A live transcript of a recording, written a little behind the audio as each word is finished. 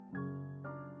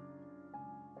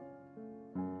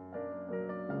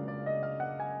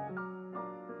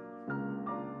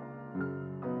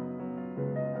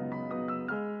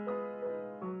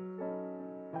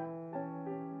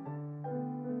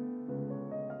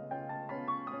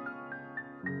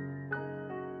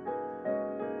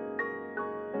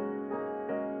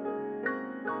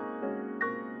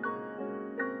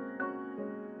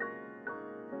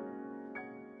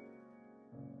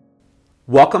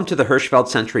Welcome to the Hirschfeld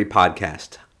Century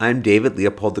Podcast. I'm David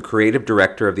Leopold, the creative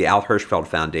director of the Al Hirschfeld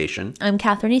Foundation. I'm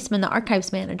Catherine Eastman, the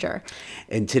archives manager.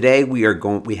 And today we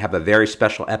have a very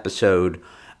special episode,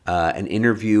 an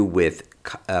interview with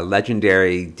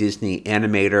legendary Disney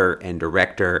animator and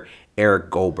director Eric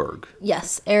Goldberg.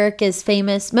 Yes, Eric is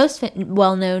most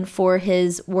well known for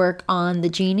his work on the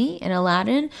Genie in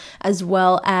Aladdin, as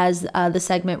well as the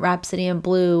segment Rhapsody in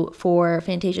Blue for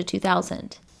Fantasia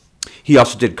 2000. He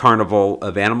also did Carnival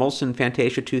of Animals in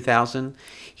Fantasia 2000.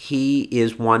 He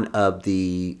is one of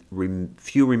the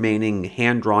few remaining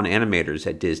hand-drawn animators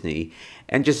at Disney,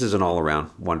 and just is an all-around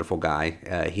wonderful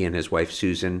guy. He and his wife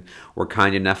Susan were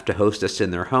kind enough to host us in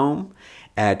their home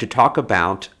to talk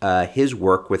about his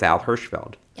work with Al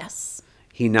Hirschfeld. Yes.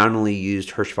 He not only used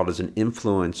Hirschfeld as an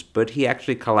influence, but he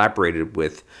actually collaborated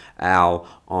with Al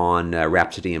on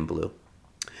Rhapsody in Blue.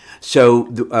 So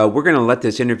we're going to let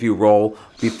this interview roll.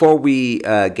 Before we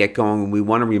get going, we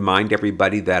want to remind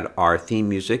everybody that our theme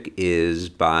music is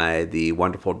by the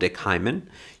wonderful Dick Hyman.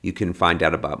 You can find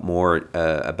out more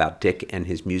about Dick and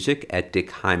his music at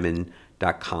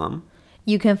dickhyman.com.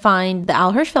 You can find the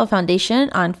Al Hirschfeld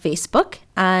Foundation on Facebook,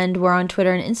 and we're on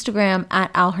Twitter and Instagram at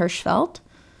Al Hirschfeld.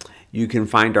 You can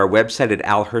find our website at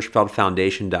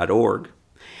alhirschfeldfoundation.org.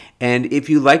 And if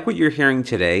you like what you're hearing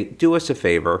today, do us a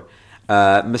favor.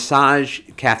 Massage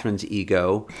Catherine's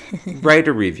ego, write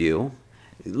a review,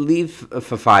 leave a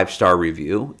 5-star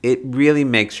review. It really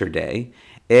makes her day.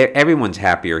 Everyone's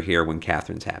happier here when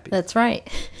Catherine's happy. That's right.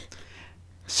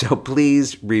 So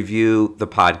please review the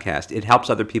podcast. It helps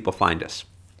other people find us.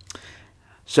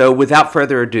 So without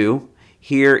further ado,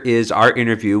 here is our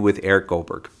interview with Eric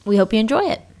Goldberg. We hope you enjoy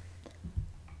it.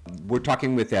 We're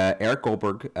talking with Eric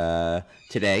Goldberg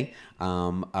today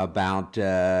about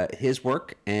his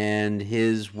work and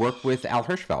his work with Al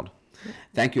Hirschfeld.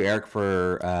 Thank you, Eric,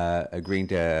 for agreeing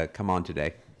to come on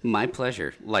today. My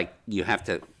pleasure. Like, you have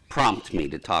to prompt me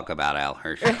to talk about Al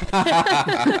Hirschfeld.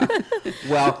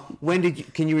 Well,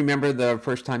 can you remember the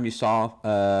first time you saw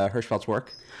Hirschfeld's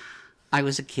work? I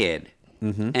was a kid.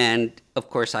 Mm-hmm. And, of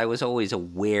course, I was always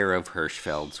aware of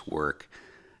Hirschfeld's work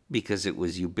because it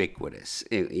was ubiquitous.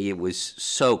 It was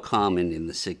so common in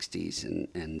the 60s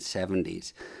and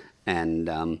 70s. And,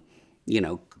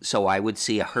 so I would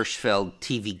see a Hirschfeld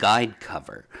TV guide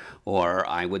cover, or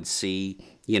I would see,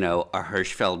 a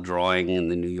Hirschfeld drawing in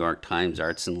the New York Times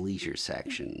Arts and Leisure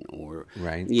section, or,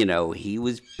 right. He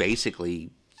was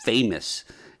basically famous,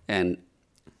 and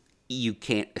you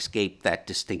can't escape that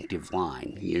distinctive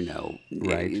line,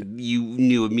 Right. You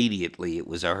knew immediately it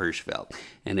was a Hirschfeld.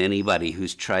 And anybody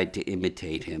who's tried to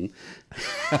imitate him,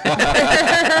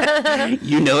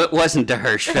 it wasn't a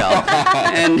Hirschfeld.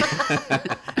 And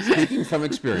speaking from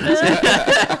experience.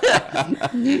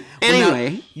 Anyway.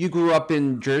 Now, you grew up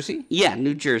in Jersey? Yeah,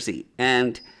 New Jersey.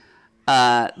 And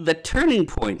the turning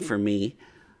point for me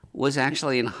was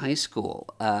actually in high school.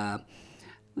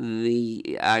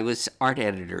 I was art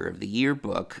editor of the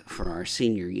yearbook for our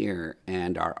senior year,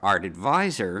 and our art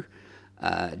advisor,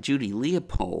 Judy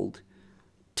Leopold,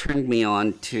 turned me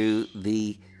on to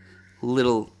the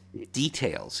little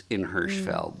details in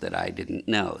Hirschfeld that I didn't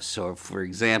know. So, for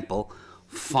example,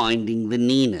 finding the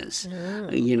Ninas.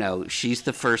 She's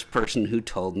the first person who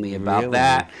told me about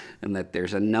that, and that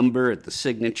there's a number at the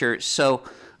signature. So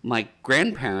my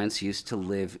grandparents used to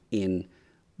live in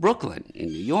Brooklyn, in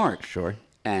New York. Sure.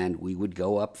 And we would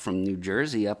go up from New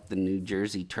Jersey, up the New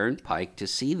Jersey Turnpike, to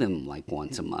see them like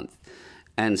once a month.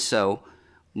 And so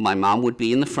my mom would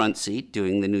be in the front seat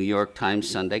doing the New York Times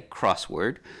Sunday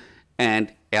crossword,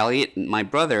 and Elliot, my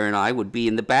brother, and I would be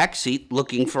in the back seat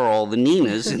looking for all the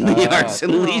Ninas in the Arts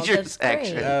and Leisure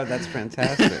section. Great. Oh, that's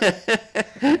fantastic.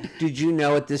 Did you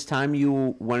know at this time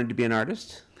you wanted to be an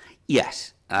artist?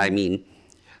 Yes. I mean,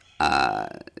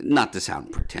 not to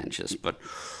sound pretentious, but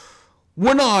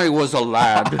when I was a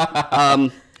lad,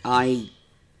 I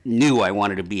knew I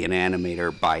wanted to be an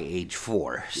animator by age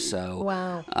 4. So,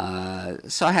 wow.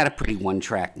 So I had a pretty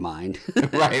one-track mind.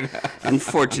 Right.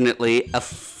 Unfortunately, a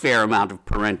fair amount of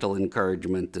parental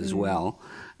encouragement as well.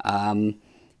 And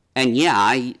yeah,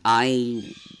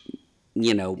 I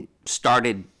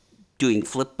started doing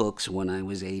flip books when I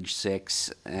was age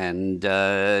 6, and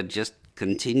just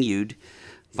continued.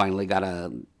 Finally got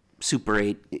a Super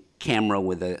 8 camera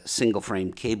with a single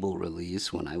frame cable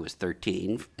release when I was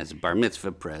 13 as a bar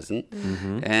mitzvah present,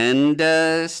 and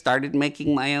started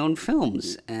making my own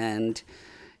films. And,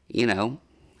 it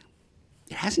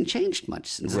hasn't changed much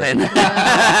since then.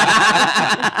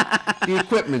 The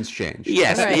equipment's changed.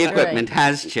 Yes, the equipment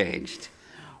has changed.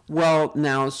 Well,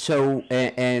 now, so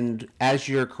and as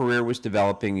your career was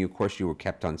developing, you, of course, you were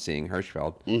kept on seeing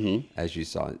Hirschfeld. As you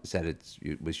said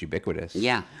it was ubiquitous.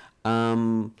 Yeah.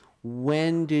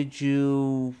 When did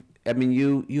you? I mean,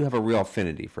 you have a real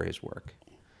affinity for his work.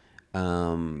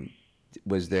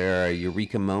 Was there a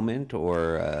eureka moment,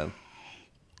 or?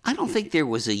 I don't think there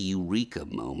was a eureka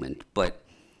moment, but,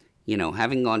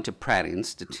 having gone to Pratt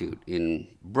Institute in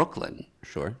Brooklyn,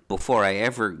 Sure. before I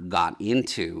ever got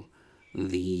into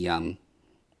the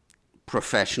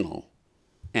professional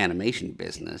animation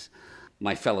business,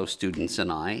 my fellow students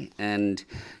and I, and,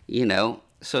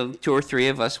 so two or three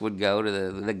of us would go to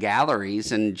the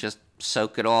galleries and just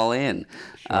soak it all in.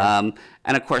 Sure.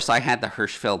 And of course, I had the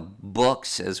Hirschfeld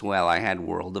books as well. I had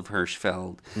World of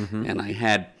Hirschfeld, and I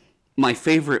had my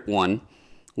favorite one,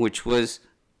 which was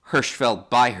Hirschfeld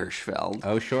by Hirschfeld.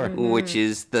 Oh, sure. Which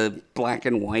is the black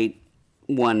and white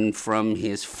one from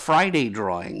his Friday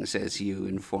drawings, as you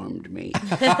informed me,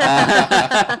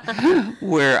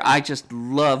 where I just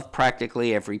love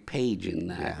practically every page in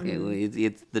that. Yeah.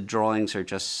 The drawings are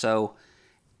just so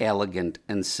elegant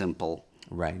and simple,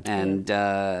 right, and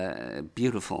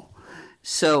beautiful.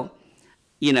 So,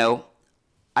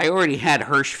 I already had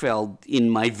Hirschfeld in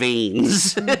my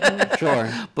veins sure,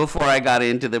 before I got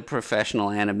into the professional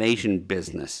animation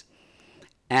business.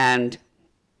 And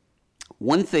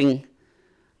one thing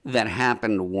that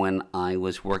happened when I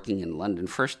was working in London,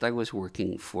 first I was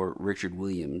working for Richard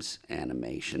Williams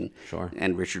Animation. Sure.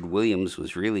 And Richard Williams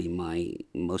was really my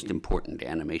most important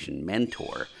animation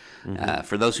mentor.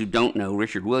 For those who don't know,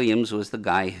 Richard Williams was the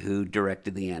guy who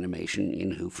directed the animation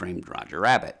in Who Framed Roger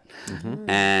Rabbit.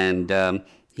 And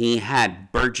he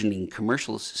had burgeoning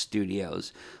commercial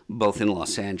studios both in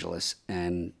Los Angeles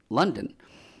and London.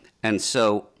 And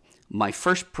so my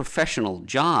first professional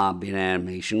job in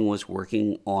animation was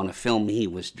working on a film he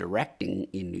was directing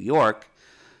in New York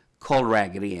called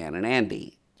Raggedy Ann and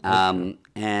Andy.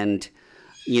 And,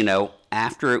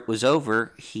 after it was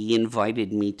over, he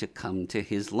invited me to come to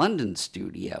his London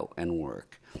studio and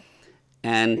work.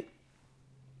 And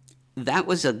that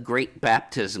was a great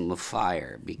baptism of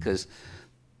fire, because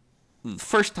the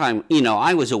first time,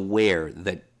 I was aware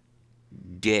that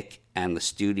Dick and the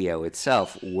studio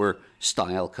itself were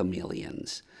style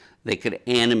chameleons. They could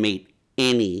animate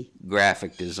any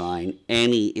graphic design,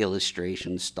 any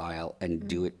illustration style, and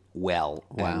do it well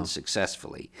and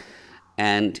successfully.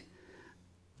 And,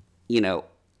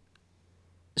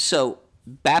 so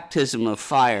baptism of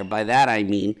fire, by that I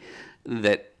mean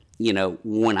that,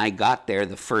 when I got there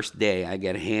the first day, I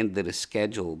get handed a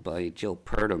schedule by Jill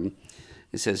Purdom.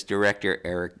 It says, Director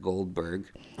Eric Goldberg,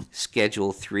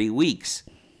 schedule 3 weeks.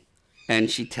 And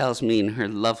she tells me in her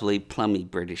lovely, plummy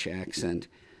British accent,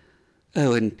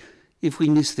 oh, and if we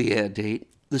miss the air date,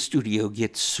 the studio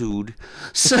gets sued.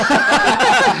 So,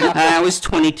 I was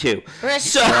 22.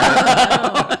 So,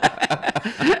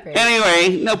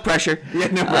 anyway, no pressure. Yeah,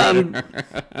 no pressure.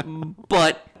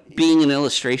 But being an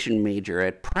illustration major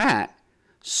at Pratt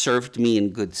served me in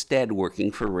good stead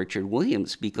working for Richard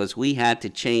Williams, because we had to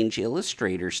change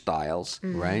illustrator styles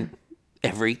right,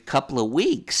 every couple of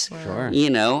weeks. Sure.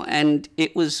 And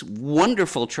it was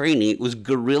wonderful training. It was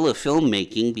guerrilla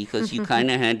filmmaking, because you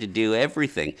kind of had to do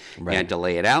everything. Right. You had to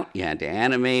lay it out, you had to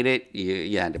animate it,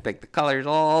 you had to pick the colors,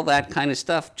 all that kind of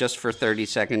stuff, just for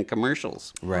 30-second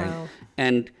commercials. Right. Wow.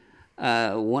 And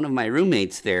one of my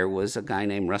roommates there was a guy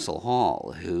named Russell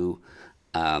Hall, who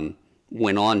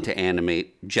went on to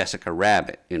animate Jessica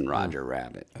Rabbit in Roger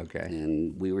Rabbit. Okay.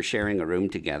 And we were sharing a room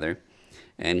together.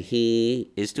 And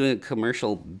he is doing a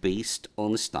commercial based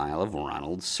on the style of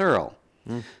Ronald Searle.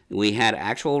 We had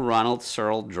actual Ronald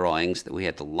Searle drawings that we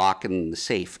had to lock in the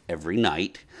safe every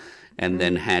night, and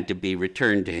then had to be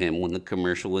returned to him when the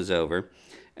commercial was over.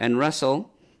 And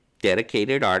Russell,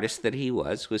 dedicated artist that he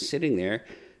was sitting there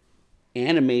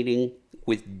animating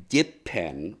with dip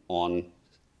pen on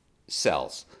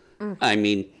cells. I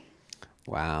mean,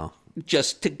 wow,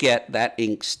 just to get that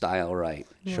ink style right.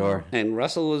 Sure. And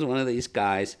Russell was one of these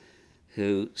guys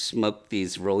who smoked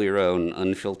these roll-your-own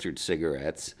unfiltered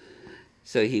cigarettes.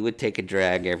 So he would take a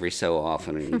drag every so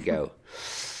often, and he'd go,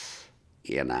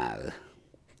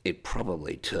 it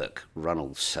probably took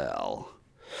Ronald Searle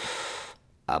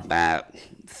about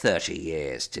 30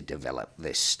 years to develop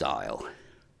this style.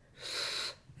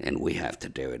 And we have to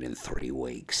do it in 3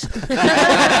 weeks.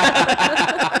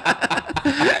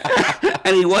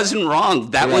 And he wasn't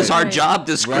wrong. That was our job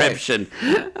description.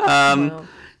 Wow.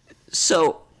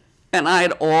 So, and I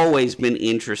had always been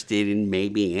interested in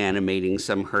maybe animating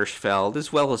some Hirschfeld,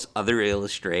 as well as other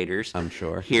illustrators. I'm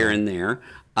sure. Here and there.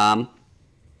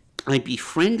 I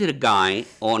befriended a guy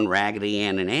on Raggedy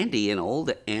Ann and Andy, an old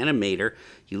animator.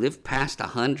 He lived past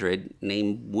 100,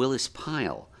 named Willis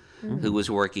Pyle, who was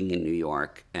working in New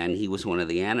York, and he was one of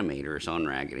the animators on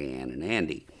Raggedy Ann and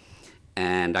Andy.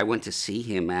 And I went to see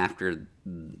him after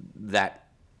that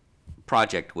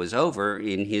project was over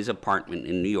in his apartment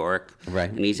in New York. Right.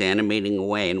 And he's animating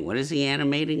away. And what is he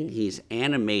animating? He's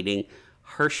animating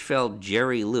Hirschfeld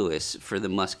Jerry Lewis for the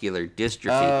Muscular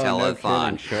Dystrophy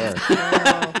Telethon. No kidding,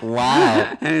 sure.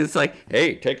 Wow. And it's like,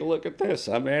 hey, take a look at this.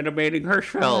 I'm animating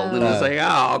Hirschfeld. And it's like,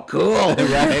 oh, cool.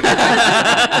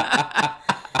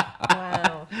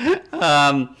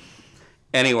 Wow.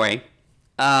 Anyway,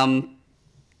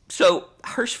 so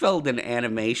Hirschfeld and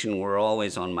animation were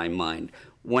always on my mind.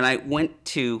 When I went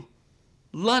to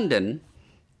London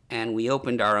and we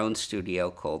opened our own studio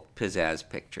called Pizzazz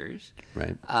Pictures,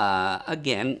 Right.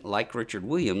 again, like Richard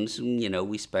Williams,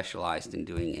 we specialized in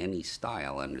doing any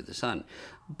style under the sun.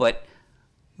 But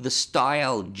the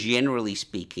style, generally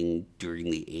speaking, during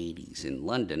the 80s in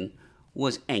London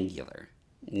was angular.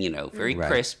 Very Right.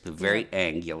 crisp, very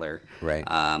angular. Right.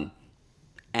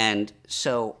 And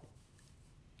so,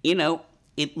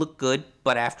 it looked good,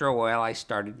 but after a while I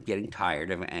started getting tired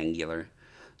of angular.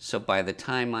 So by the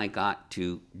time I got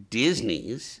to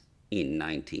Disney's in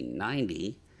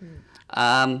 1990,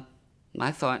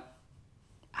 I thought,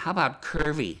 how about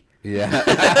curvy? Yeah.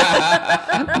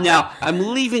 Now, I'm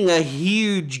leaving a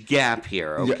huge gap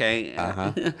here, okay?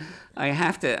 Uh-huh. I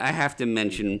have to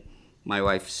mention my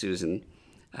wife, Susan,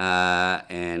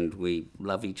 and we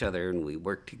love each other and we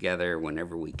work together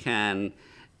whenever we can.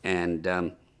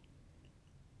 And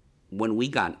when we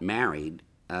got married,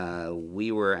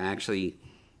 we were actually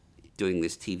doing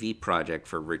this TV project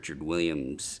for Richard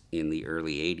Williams in the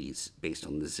early 80s based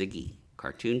on the Ziggy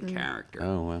cartoon character.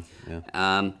 Oh, well,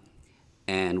 yeah.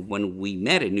 And when we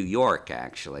met in New York,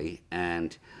 actually,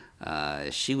 and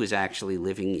she was actually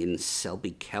living in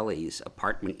Selby Kelly's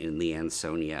apartment in the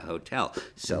Ansonia Hotel.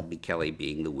 Selby Kelly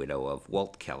being the widow of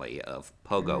Walt Kelly of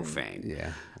Pogo fame.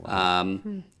 Yeah.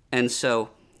 And so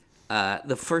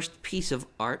the first piece of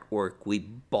artwork we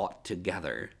bought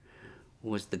together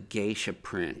was the geisha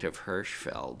print of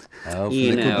Hirschfeld. Oh, from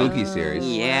the Kabuki series.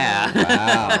 Yeah.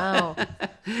 Wow.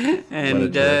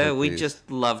 And terrific we piece. just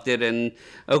loved it. And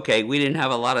okay, we didn't have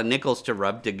a lot of nickels to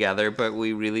rub together, but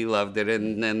we really loved it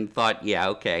and then thought, yeah,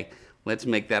 okay, let's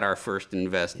make that our first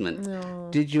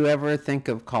investment. Did you ever think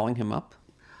of calling him up?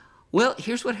 Well,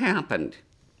 here's what happened,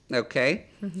 okay?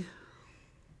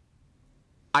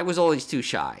 I was always too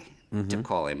shy to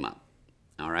call him up,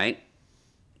 all right?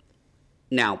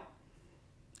 Now,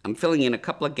 I'm filling in a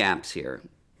couple of gaps here,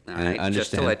 all I right,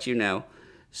 just to understand. let you know.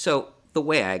 So the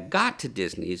way I got to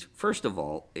Disney's, first of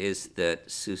all, is that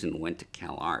Susan went to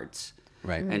Cal Arts.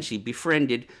 Right. And she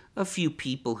befriended a few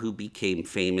people who became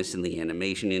famous in the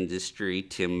animation industry: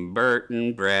 Tim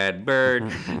Burton, Brad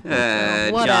Bird,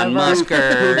 John Whatever.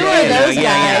 Musker. Who are those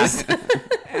guys?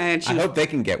 And she I was, hope they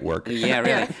can get work. yeah,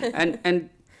 really. And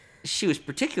she was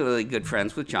particularly good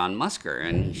friends with John Musker,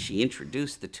 and she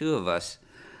introduced the two of us.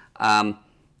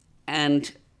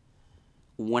 And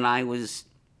when I was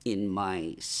in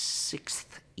my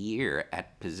 6th year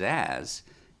at Pizzazz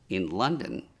in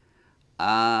London,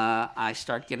 I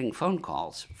started getting phone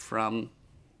calls from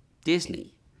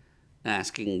Disney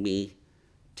asking me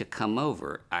to come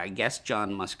over. I guess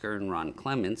John Musker and Ron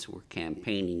Clements were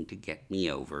campaigning to get me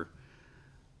over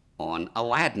on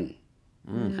Aladdin.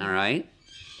 All right?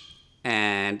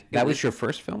 And That was your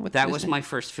first film with that Disney? was my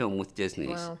first film with Disney's.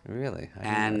 Wow. Really? I didn't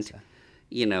realize And,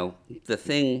 that. the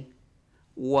thing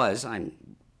was, I'm,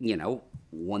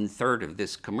 1/3 of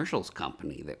this commercials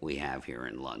company that we have here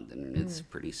in London, and it's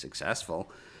pretty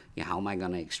successful. How am I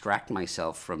going to extract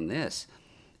myself from this?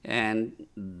 And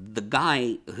the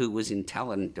guy who was in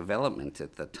talent development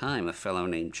at the time, a fellow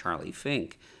named Charlie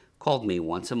Fink, called me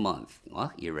once a month.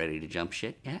 Well, you ready to jump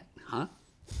ship yet? Huh?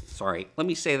 Sorry, let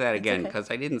me say that again,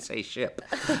 because I didn't say ship.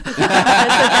 That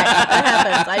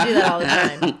happens. I do that all the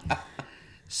time.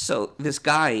 So this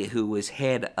guy who was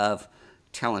head of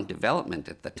talent development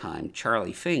at the time,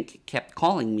 Charlie Fink, kept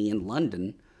calling me in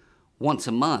London once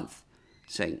a month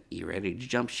saying, you ready to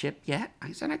jump ship yet?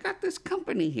 I said, I got this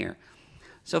company here.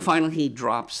 So finally he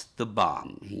drops the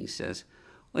bomb. He says,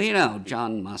 well,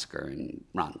 John Musker and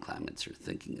Ron Clements are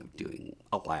thinking of doing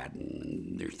Aladdin,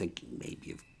 and they're thinking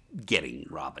maybe of getting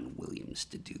Robin Williams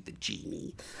to do the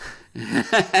genie.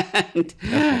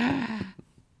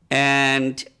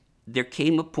 And there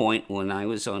came a point when I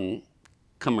was on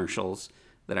commercials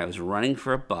that I was running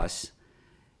for a bus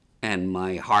and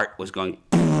my heart was going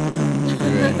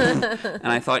and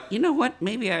I thought, you know what,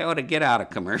 maybe I ought to get out of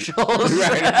commercials.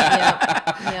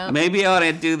 Yeah. maybe I ought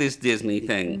to do this Disney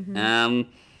thing.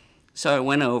 So I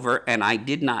went over, and I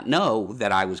did not know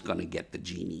that I was going to get the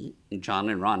genie. John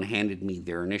and Ron handed me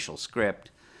their initial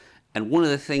script. And one of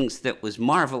the things that was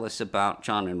marvelous about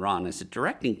John and Ron as a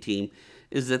directing team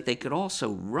is that they could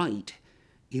also write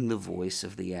in the voice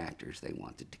of the actors they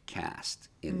wanted to cast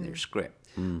in their script.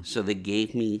 So they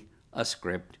gave me a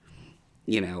script,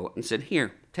 and said,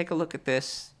 here, take a look at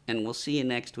this, and we'll see you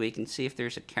next week and see if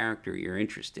there's a character you're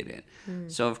interested in.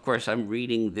 So, of course, I'm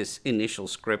reading this initial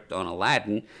script on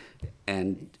Aladdin,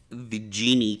 and the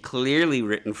genie, clearly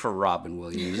written for Robin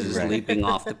Williams, is leaping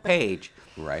off the page.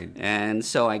 Right. And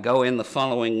so I go in the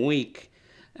following week,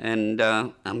 and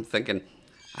I'm thinking,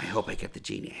 I hope I get the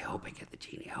genie. I hope I get the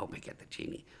genie. I hope I get the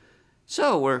genie.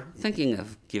 So we're thinking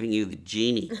of giving you the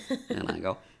genie. And I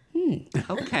go,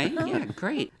 okay, yeah,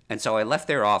 great. And so I left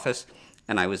their office,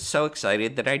 and I was so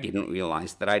excited that I didn't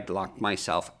realize that I'd locked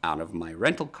myself out of my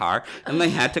rental car, and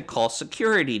they had to call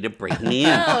security to bring me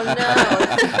in. Oh,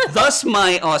 no. Thus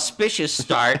my auspicious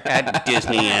start at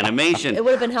Disney Animation. It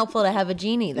would have been helpful to have a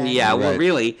genie then. Yeah, well, Right.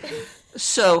 really.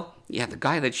 So, yeah, the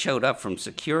guy that showed up from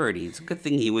security, it's a good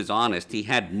thing he was honest. He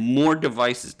had more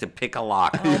devices to pick a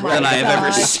lock than I have ever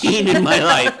gosh. seen in my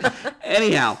life.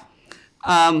 Anyhow,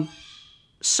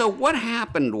 so what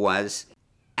happened was,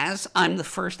 as I'm the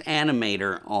first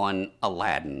animator on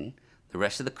Aladdin, the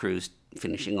rest of the crew's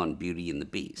finishing on Beauty and the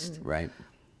Beast. Right.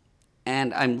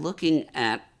 And I'm looking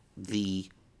at the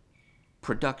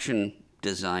production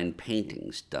design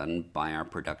paintings done by our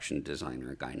production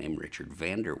designer, a guy named Richard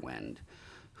Vanderwend,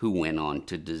 who went on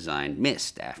to design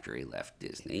Mist after he left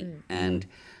Disney. And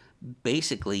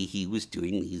basically he was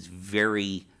doing these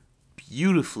very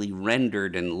beautifully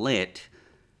rendered and lit,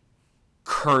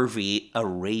 curvy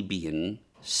Arabian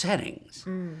settings.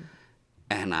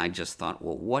 And I just thought,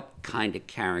 well, what kind of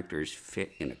characters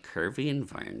fit in a curvy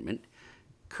environment?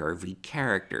 Curvy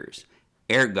characters.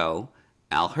 Ergo,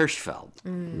 Al Hirschfeld.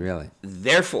 Really.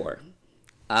 Therefore,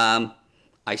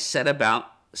 I set about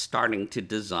starting to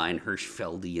design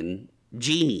Hirschfeldian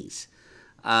genies.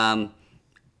 And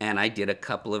I did a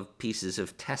couple of pieces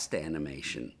of test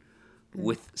animation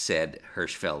with said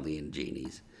Hirschfeldian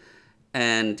genies.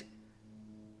 And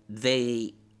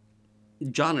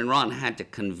John and Ron had to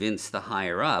convince the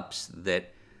higher-ups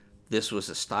that this was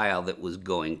a style that was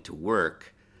going to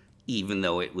work, even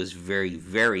though it was very,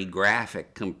 very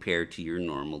graphic compared to your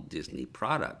normal Disney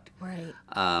product. Right.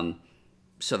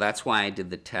 So that's why I did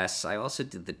the tests. I also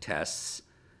did the tests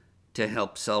to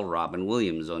help sell Robin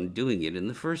Williams on doing it in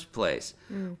the first place.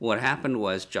 What happened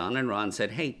was John and Ron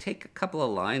said, hey, take a couple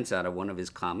of lines out of one of his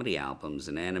comedy albums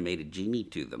and animate a genie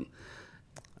to them.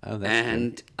 Oh, that's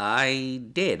And I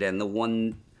did. And the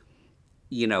one,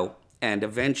 and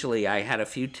eventually I had a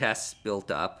few tests built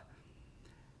up.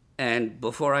 And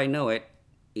before I know it,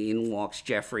 in walks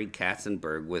Jeffrey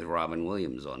Katzenberg with Robin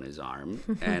Williams on his arm.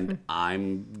 And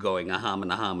I'm going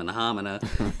ahamana, hamana,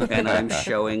 hamana. And I'm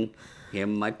showing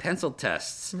him my pencil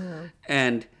tests.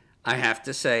 And I have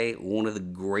to say, one of the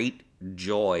great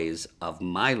joys of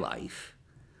my life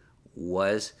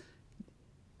was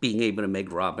being able to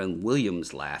make Robin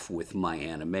Williams laugh with my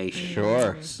animation.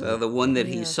 Sure. So the one that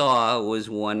he saw was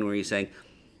one where he's saying,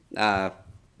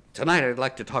 tonight I'd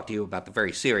like to talk to you about the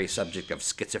very serious subject of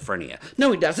schizophrenia.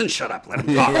 No, he doesn't. Shut up. Let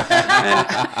him talk.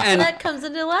 and That comes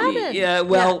into Aladdin. yeah,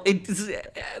 well,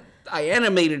 I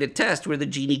animated a test where the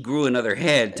genie grew another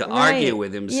head to argue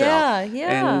with himself.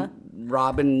 Yeah. And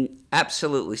Robin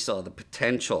absolutely saw the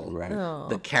potential Right.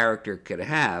 the character could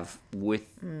have with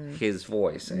his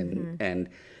voice. And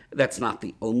that's not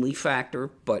the only factor,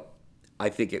 but I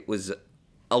think it was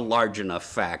a large enough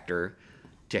factor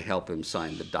to help him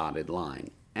sign the dotted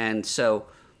line. And so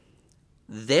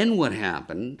then what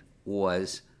happened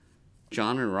was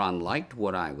John and Ron liked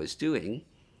what I was doing,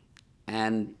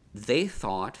 and they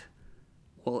thought,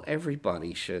 well, every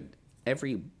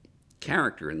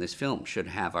character in this film should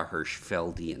have a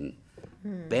Hirschfeldian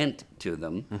bent to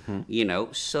them,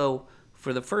 So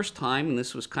for the first time, and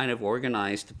this was kind of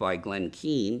organized by Glenn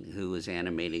Keane, who was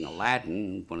animating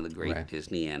Aladdin, one of the great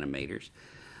Disney animators,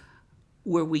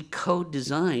 where we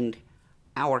co-designed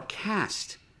our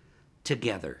cast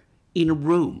together in a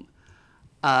room,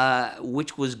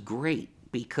 which was great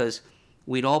because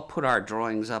we'd all put our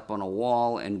drawings up on a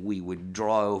wall and we would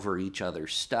draw over each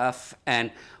other's stuff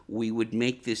and we would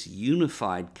make this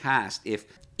unified cast.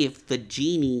 If the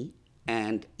genie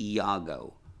and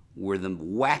Iago were the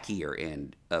wackier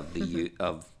end of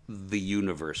the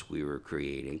universe we were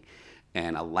creating,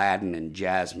 and Aladdin and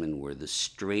Jasmine were the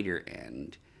straighter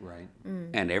end, Right.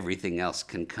 and everything else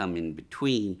can come in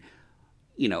between.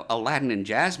 Aladdin and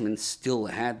Jasmine still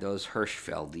had those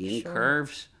Hirschfeldian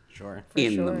curves, Sure.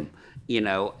 in sure. them,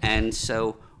 and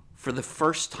so for the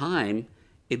first time,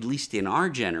 at least in our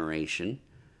generation,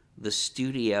 the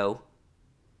studio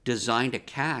designed a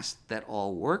cast that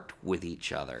all worked with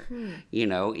each other,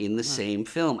 in the same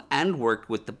film, and worked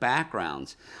with the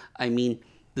backgrounds. I mean,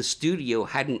 the studio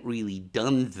hadn't really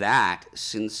done that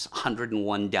since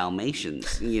 101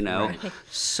 Dalmatians, Right.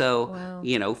 So,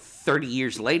 Wow. 30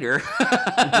 years later,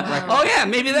 oh yeah,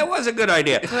 maybe that was a good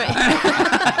idea.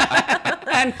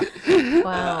 and,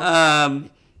 Wow.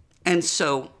 and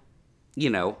so,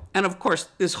 and of course,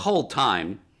 this whole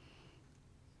time,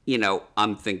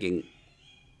 I'm thinking,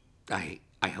 I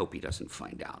hope he doesn't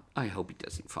find out. I hope he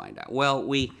doesn't find out. Well,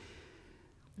 we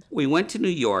went to New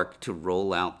York to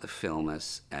roll out the film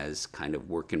as kind of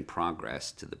work in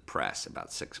progress to the press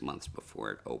about 6 months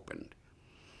before it opened.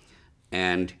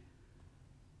 And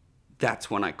that's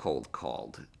when I cold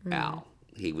called Al.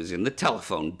 He was in the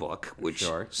telephone book, which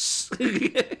Sure.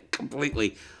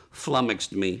 completely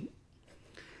flummoxed me.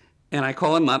 And I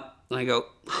call him up and I go,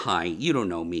 "Hi, you don't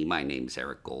know me. My name's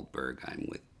Eric Goldberg. I'm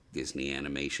with Disney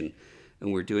Animation,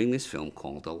 and we're doing this film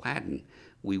called Aladdin.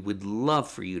 We would love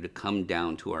for you to come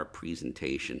down to our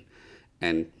presentation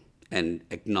and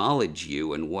acknowledge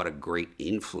you and what a great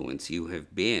influence you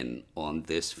have been on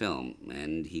this film."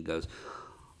 And he goes,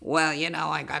 "Well,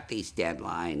 I got these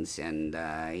deadlines, and,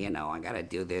 I got to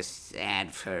do this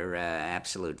ad for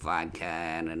Absolute Vodka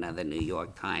and another New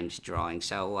York Times drawing,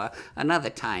 so another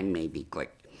time maybe,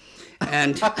 click."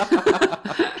 And,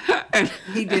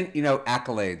 He didn't,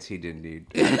 accolades he didn't need.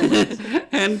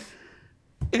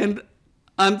 and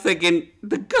I'm thinking,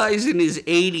 the guy's in his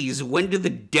 80s. When do the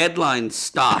deadlines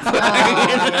stop?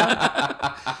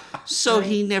 So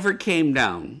he never came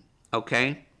down,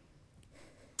 okay?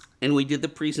 And we did the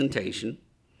presentation.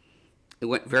 It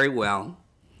went very well.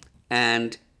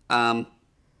 And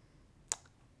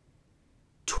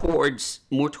towards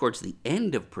the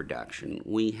end of production,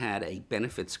 we had a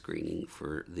benefit screening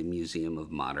for the Museum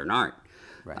of Modern Art.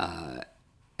 Right.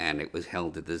 And it was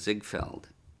held at the Ziegfeld.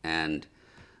 And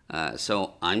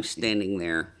so I'm standing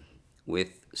there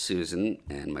with Susan,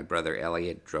 and my brother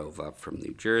Elliot drove up from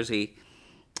New Jersey,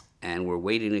 and we're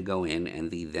waiting to go in,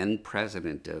 and the then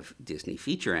president of Disney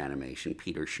Feature Animation,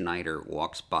 Peter Schneider,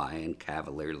 walks by and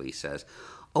cavalierly says,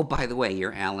 "Oh, by the way,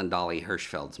 you're Alan Dolly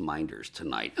Hirschfeld's minders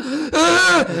tonight."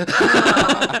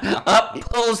 Up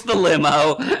pulls the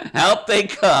limo, out they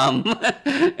come,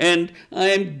 and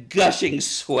I'm gushing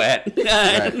sweat.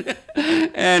 Right.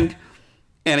 And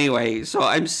anyway, so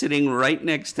I'm sitting right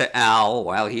next to Al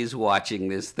while he's watching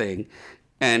this thing.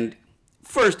 And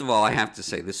first of all, I have to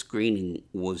say the screening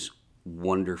was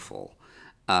wonderful.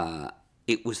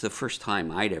 It was the first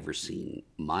time I'd ever seen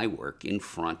my work in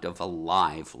front of a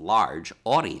live, large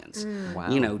audience.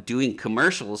 Wow. Doing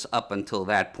commercials up until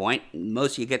that point,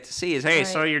 most you get to see is, "Hey, I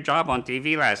saw your job on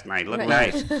TV last night. Look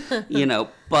nice."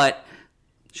 But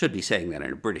should be saying that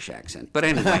in a British accent. But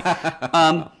anyway,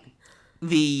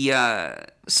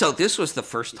 so this was the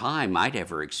first time I'd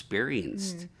ever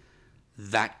experienced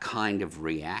that kind of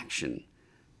reaction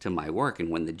to my work. And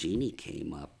when the genie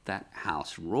came up, that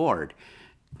house roared.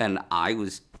 And I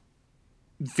was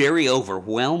very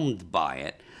overwhelmed by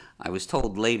it. I was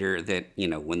told later that,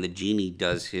 when the genie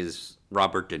does his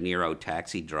Robert De Niro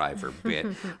taxi driver bit,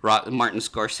 Martin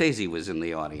Scorsese was in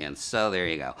the audience. So there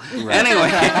you go. Right.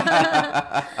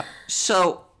 Anyway,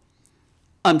 so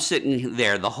I'm sitting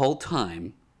there the whole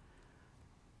time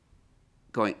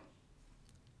going,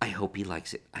 "I hope he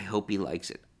likes it. I hope he likes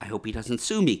it. I hope he doesn't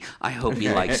sue me. I hope he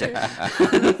likes it."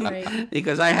 Right.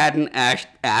 Because I hadn't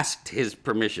asked his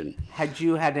permission. Had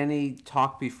you had any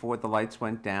talk before the lights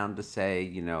went down to say,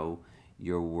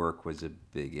 your work was a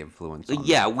big influence on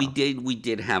Yeah, the film? we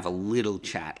did have a little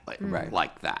chat Right.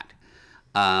 like that.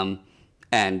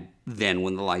 And then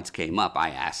when the lights came up, I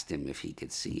asked him if he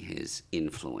could see his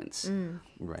influence.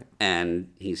 Right.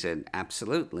 And he said,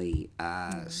 "Absolutely,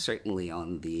 certainly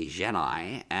on the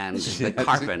Jedi and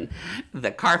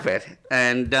the carpet."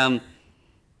 And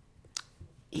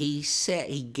he said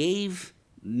he gave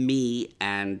me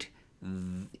and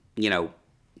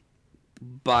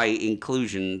by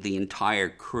inclusion the entire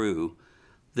crew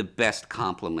the best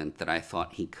compliment that I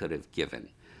thought he could have given,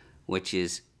 which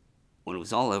is, when it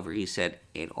was all over, he said,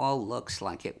 "It all looks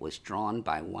like it was drawn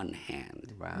by one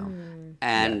hand." Wow.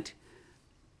 And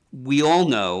we all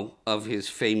know of his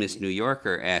famous New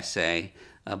Yorker essay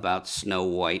about Snow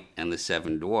White and the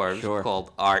Seven Dwarfs, Sure.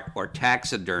 called Art or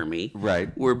Taxidermy,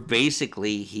 Right. where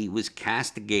basically he was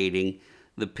castigating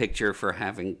the picture for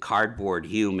having cardboard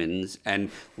humans and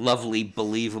lovely,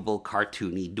 believable,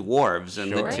 cartoony dwarves,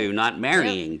 and Sure. the two not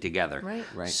marrying together. Right.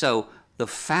 Right. So the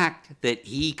fact that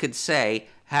he could say,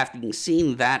 having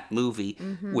seen that movie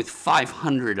with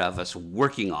 500 of us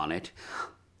working on it,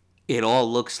 it all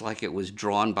looks like it was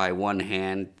drawn by one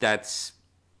hand.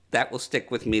 That will stick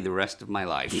with me the rest of my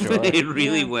life. Sure. It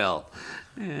really will.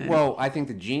 Well, I think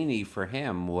the genie for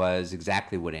him was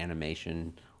exactly what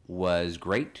animation was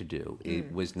great to do.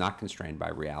 It was not constrained by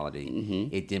reality.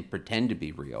 It didn't pretend to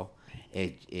be real.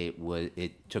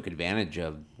 It took advantage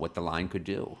of what the line could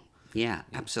do. Yeah,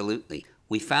 absolutely.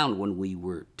 We found when we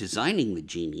were designing the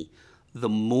genie, the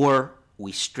more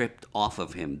we stripped off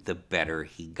of him, the better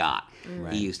he got.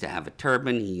 Right. He used to have a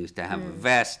turban, he used to have a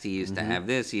vest, he used to have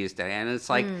this, and it's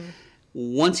like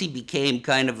once he became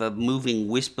kind of a moving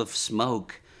wisp of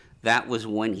smoke, that was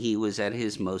when he was at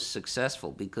his most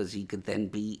successful because he could then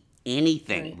be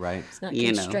anything. Right. It's not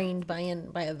You know. constrained by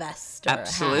a vest or a hat.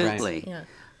 Absolutely. Yeah.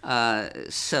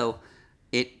 So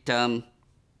it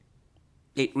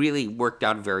really worked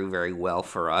out very, very well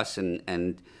for us,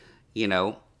 and you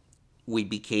know, we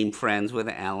became friends with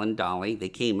Al and Dolly. They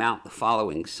came out the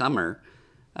following summer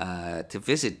to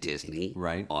visit Disney,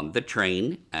 Right. on the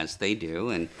train, as they do,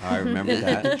 and I remember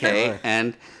that. okay, Sure.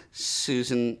 and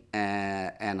Susan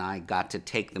and I got to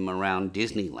take them around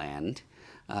Disneyland.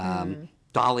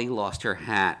 Dolly lost her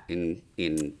hat in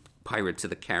Pirates of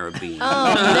the Caribbean.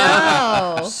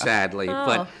 Oh no! Sadly,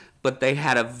 Oh. but they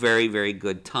had a very, very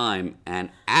good time, and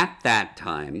at that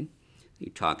time,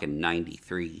 you're talking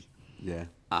 93, Yeah.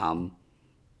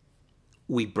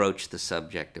 we broached the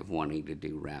subject of wanting to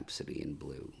do Rhapsody in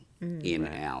Blue in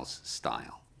Al's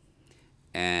style.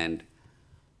 And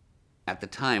at the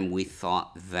time, we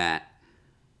thought that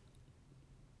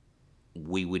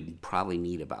we would probably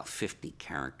need about 50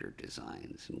 character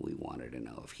designs, and we wanted to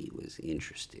know if he was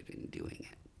interested in doing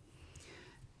it.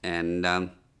 And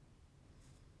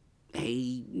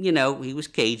he was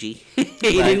cagey. He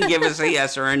didn't give us a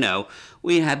yes or a no.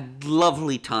 We had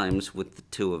lovely times with the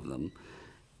two of them.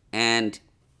 And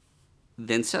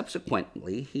then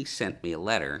subsequently, he sent me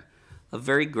a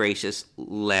very gracious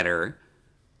letter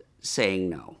saying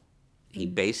no. He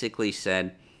basically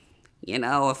said,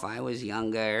 if I was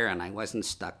younger and I wasn't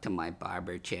stuck to my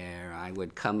barber chair, I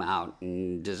would come out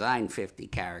and design 50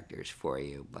 characters for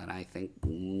you. But I think,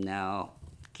 no,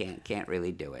 can't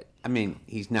really do it. I mean,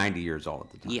 he's 90 years old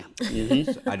at the time. Yeah.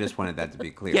 So I just wanted that to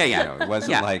be clear. Yeah. It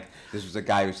wasn't Yeah. like this was a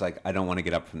guy who's like, I don't want to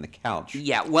get up from the couch.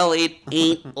 Yeah, well, it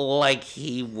ain't like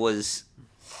he was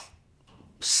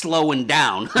slowing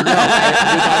down. No.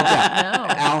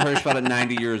 Al Hirschfeld at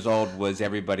 90 years old was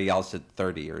everybody else at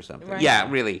 30 or something. Right. Yeah,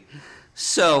 really.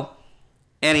 So,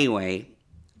 anyway,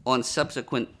 on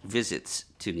subsequent visits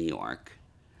to New York,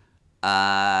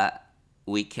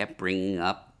 we kept bringing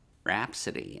up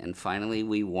Rhapsody, and finally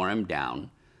we wore him down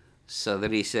so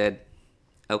that he said,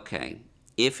 okay,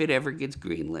 if it ever gets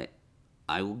greenlit,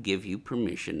 I will give you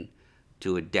permission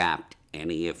to adapt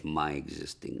any of my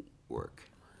existing work.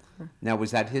 Now,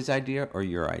 was that his idea or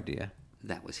your idea?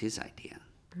 That was his idea.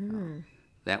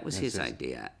 That was his his-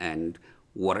 idea, and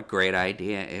what a great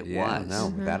idea it Yeah, was. no,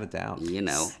 without a doubt.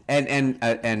 And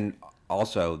And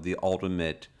also the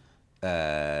ultimate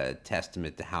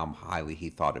testament to how highly he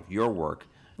thought of your work,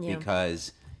 Yeah.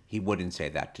 because he wouldn't say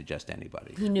that to just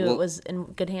anybody. He knew Well- it was in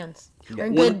good hands. Or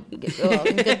in One-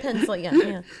 good pencil.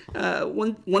 Yeah.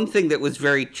 one thing that was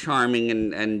very charming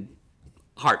and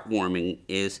heartwarming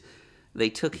is they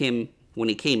took him when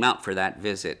he came out for that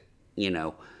visit.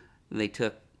 They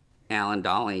took Al and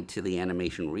Dolly to the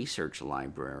Animation Research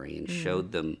Library and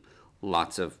showed them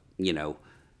lots of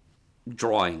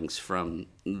drawings from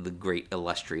the great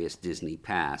illustrious Disney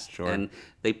past. Sure. And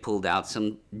they pulled out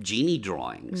some genie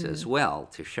drawings as well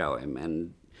to show him.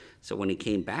 And so when he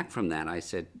came back from that, I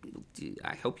said,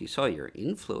 I hope you saw your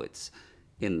influence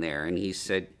in there. And he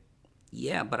said,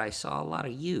 yeah, but I saw a lot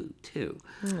of you too,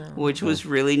 which was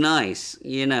really nice,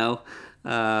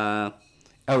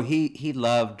 Oh, he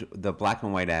loved the black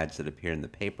and white ads that appeared in the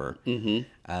paper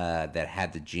that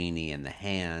had the genie and the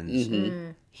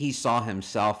hands. He saw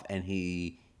himself, and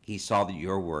he saw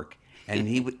your work, and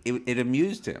it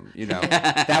amused him.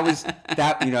 That was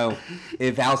that.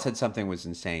 If Al said something was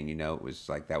insane, it was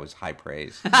like that was high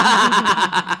praise.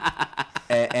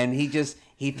 And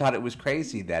he thought it was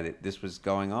crazy that this was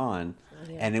going on,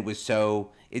 and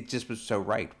it just was so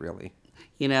right, really.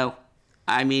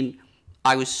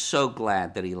 I was so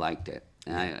glad that he liked it.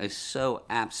 And I was so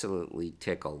absolutely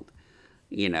tickled,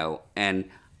 and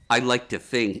I like to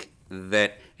think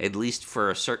that at least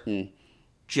for a certain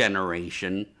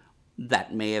generation,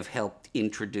 that may have helped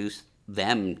introduce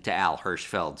them to Al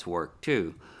Hirschfeld's work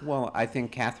too. Well, I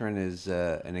think Catherine is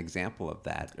an example of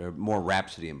that, or more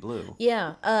Rhapsody in Blue.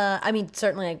 Yeah, I mean,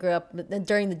 certainly I grew up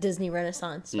during the Disney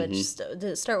Renaissance. But did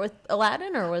it start with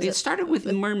Aladdin, or was it? It started with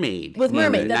Mermaid. With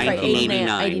Mermaid, that's right,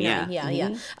 1989,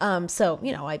 89, yeah. So,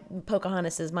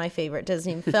 Pocahontas is my favorite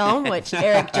Disney film, which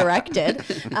Eric directed.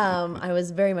 I was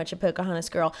very much a Pocahontas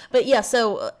girl. But yeah,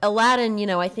 so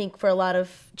Aladdin, I think for a lot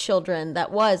of children,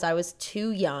 I was too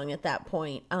young at that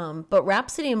point. But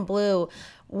Rhapsody in Blue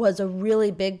was a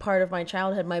really big part of my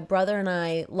childhood. My brother and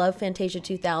I love Fantasia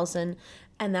 2000,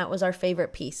 and that was our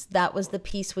favorite piece. That was the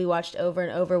piece we watched over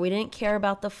and over. We didn't care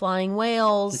about the flying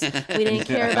whales. We didn't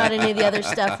care about any of the other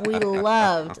stuff. We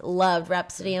loved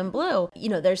Rhapsody in Blue.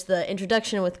 There's the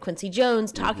introduction with Quincy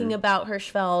Jones talking about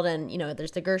Hirschfeld, and,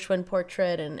 there's the Gershwin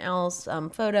portrait and Al's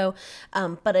photo.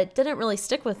 But it didn't really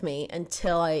stick with me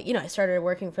until I started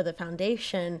working for the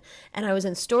foundation, and I was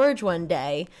in storage one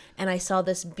day, and I saw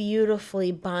this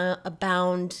beautifully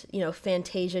bound,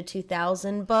 Fantasia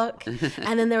 2000 book.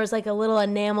 And then there was like a little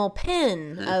enamel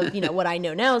pin of what I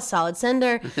know now is Solid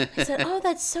Cinder. I said, "Oh,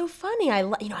 that's so funny. I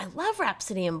love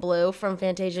Rhapsody in Blue from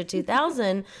Fantasia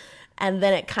 2000." And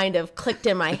then it kind of clicked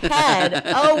in my head.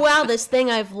 Oh wow, this thing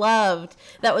I've loved.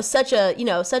 That was such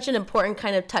an important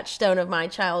kind of touchstone of my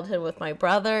childhood with my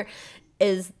brother,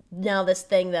 is now this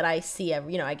thing that I see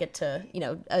I get to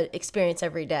experience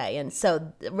every day. And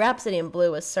so Rhapsody in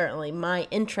Blue was certainly my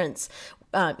entrance.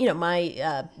 What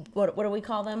do we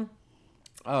call them?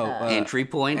 Entry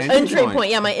point. Entry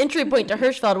point. Yeah, my entry point to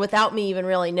Hirschfeld without me even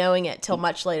really knowing it till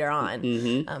much later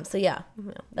on. So yeah,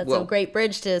 that's a great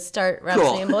bridge to start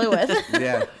Rhapsody in Blue with.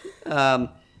 Yeah.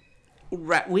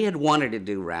 We had wanted to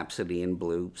do Rhapsody in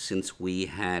Blue since we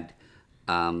had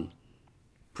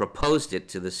proposed it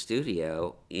to the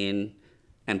studio and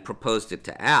proposed it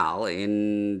to Al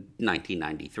in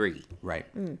 1993. Right.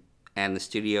 And the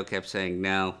studio kept saying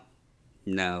no.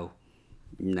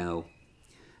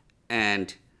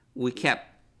 And we kept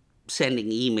sending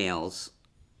emails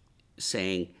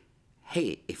saying,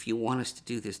 hey, if you want us to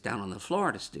do this down in the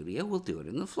Florida studio, we'll do it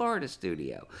in the Florida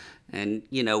studio. And,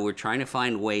 we're trying to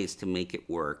find ways to make it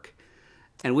work.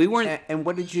 And we weren't... And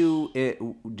what did you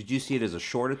see it as a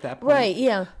short at that point? Right,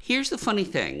 yeah. Here's the funny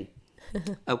thing,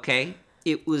 okay?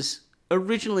 It was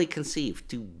originally conceived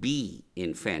to be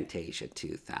in Fantasia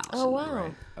 2000. Oh, wow.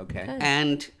 Right. Okay.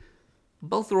 And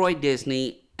both Roy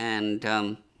Disney and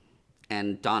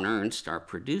Don Ernst, our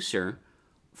producer,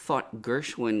 thought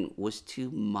Gershwin was too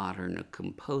modern a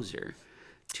composer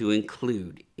to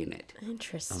include in it.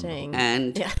 Interesting.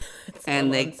 And they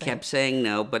insane. kept saying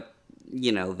no, but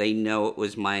they know it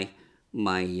was my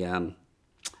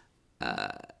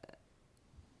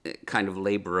kind of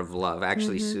labor of love.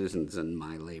 Actually, Susan's and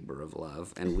my labor of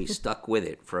love, and we stuck with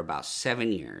it for about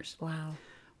 7 years. Wow.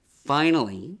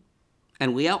 Finally,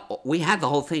 and we had the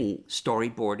whole thing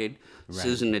storyboarded. Right.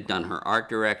 Susan had done her art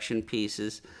direction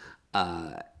pieces,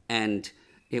 and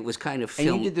it was kind of filmed.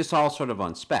 And you did this all sort of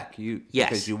on spec, yes,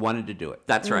 because you wanted to do it.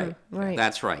 That's right. Right.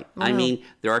 That's right. Wow. I mean,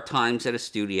 there are times at a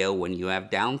studio when you have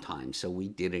downtime, so we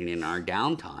did it in our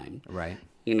downtime. Right.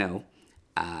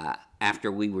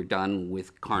 After we were done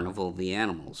with Carnival of the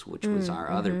Animals, which was our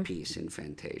other piece in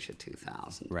Fantasia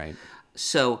 2000. Right.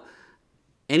 So,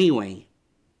 anyway,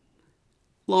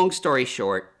 long story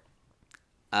short,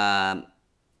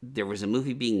 there was a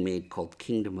movie being made called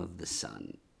Kingdom of the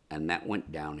Sun, and that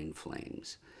went down in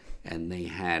flames. And they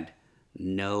had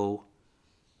nothing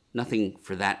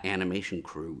for that animation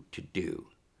crew to do.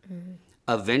 Mm-hmm.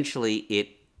 Eventually,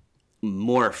 it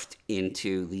morphed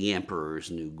into The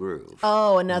Emperor's New Groove.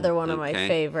 Oh, another one of my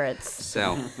favorites.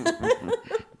 So,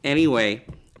 anyway,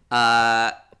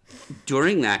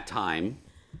 during that time,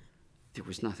 there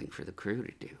was nothing for the crew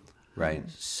to do. Right.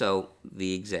 So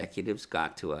the executives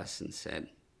got to us and said,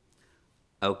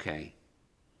 okay,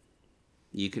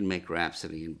 you can make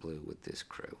Rhapsody in Blue with this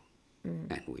crew.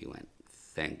 And we went,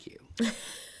 thank you.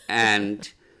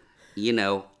 And,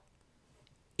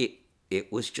 it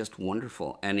was just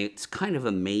wonderful. And it's kind of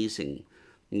amazing.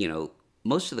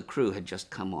 Most of the crew had just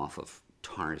come off of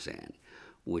Tarzan,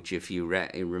 which, if you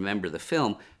remember the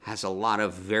film, has a lot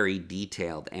of very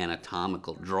detailed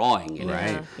anatomical drawing in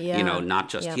it. Yeah. Not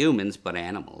just humans, but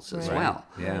animals as well.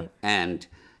 Yeah. Right. And,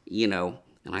 and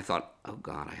I thought, oh,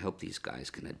 God, I hope these guys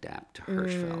can adapt to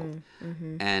Hirschfeld.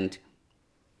 And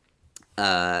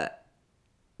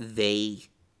they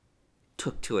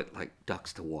took to it like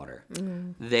ducks to water.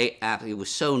 It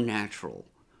was so natural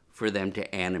for them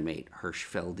to animate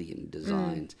Hirschfeldian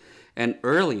designs. And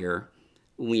earlier,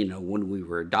 when we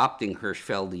were adopting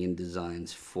Hirschfeldian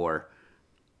designs for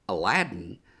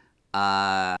Aladdin,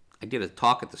 I did a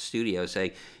talk at the studio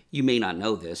saying, you may not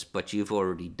know this, but you've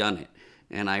already done it.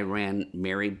 And I ran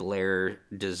Mary Blair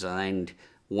designed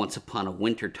Once Upon a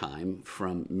Winter Time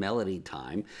from Melody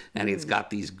Time, and it's got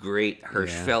these great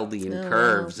Hirschfeldian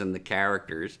curves in the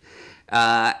characters.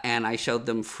 And I showed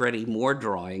them Freddie Moore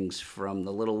drawings from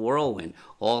The Little Whirlwind.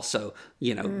 Also,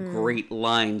 great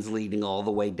lines leading all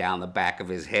the way down the back of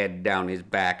his head, down his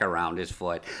back, around his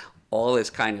foot, all this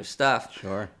kind of stuff.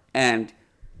 Sure. And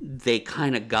they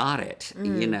kind of got it,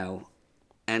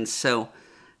 And so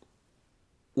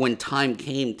when time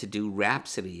came to do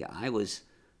Rhapsody, I was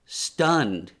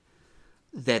stunned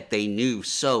that they knew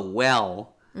so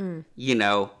well,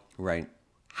 Right.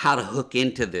 how to hook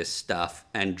into this stuff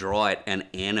and draw it and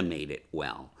animate it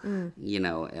well.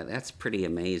 That's pretty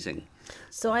amazing.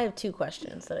 So I have two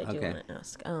questions that I do Okay. want to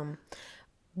ask.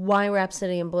 Why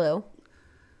Rhapsody in Blue?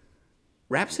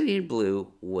 Rhapsody in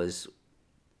Blue was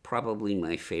probably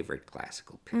my favorite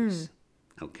classical piece.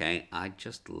 Okay, I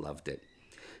just loved it.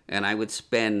 And I would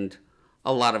spend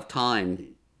a lot of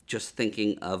time just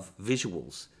thinking of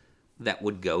visuals that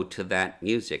would go to that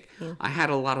music. I had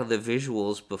a lot of the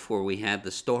visuals before we had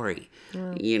the story.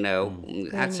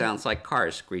 That sounds like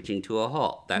cars screeching to a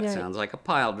halt. That sounds like a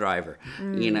pile driver.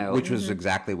 Which was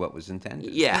exactly what was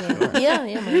intended. Yeah. Yeah,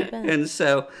 might have been. And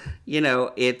so,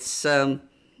 it's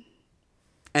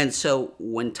and so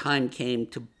when time came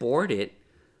to board it,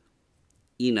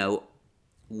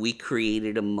 we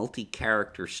created a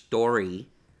multi-character story,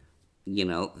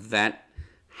 that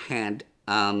had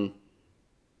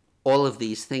all of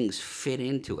these things fit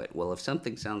into it. Well, if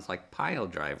something sounds like pile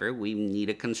driver, we need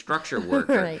a construction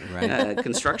worker, Right.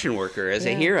 construction worker as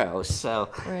a hero. So,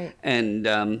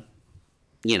 and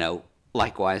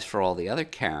likewise for all the other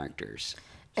characters.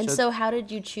 And so how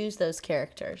did you choose those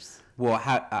characters? Well,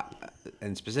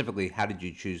 and specifically, how did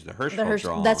you choose the Hirschfeld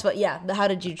drawing? That's what, how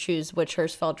did you choose which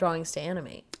Hirschfeld drawings to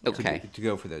animate? Okay. To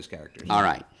go for those characters. All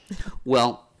right.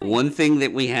 Well, one thing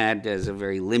that we had as a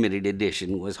very limited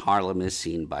edition was Harlem as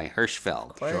Seen by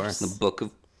Hirschfeld. course. The book of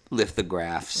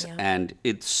lithographs, and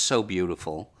it's so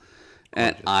beautiful.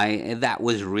 And that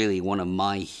was really one of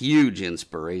my huge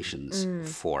inspirations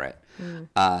for it,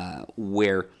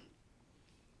 where,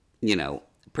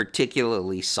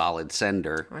 particularly Solid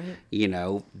Sender,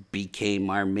 became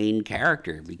our main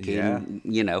character,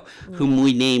 whom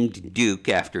we named Duke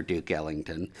after Duke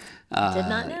Ellington. Did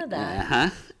not know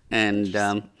that.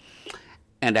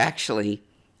 And actually,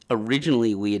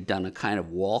 originally we had done a kind of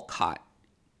Walcott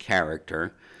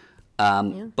character,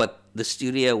 but the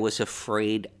studio was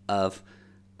afraid of...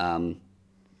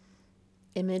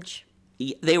 Image.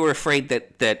 They were afraid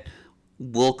that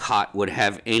Wolcott would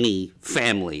have any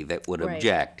family that would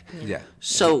object. Yeah.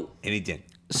 So And he didn't.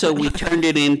 so we turned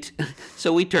it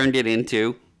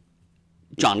into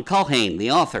John Culhane, the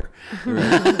author.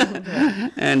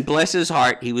 And bless his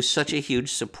heart, he was such a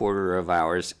huge supporter of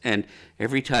ours. And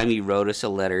every time he wrote us a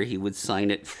letter, he would sign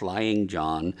it Flying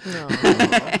John.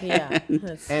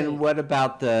 That's And sweet. what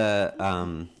about the,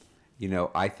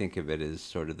 I think of it as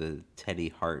sort of the Teddy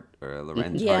Hart or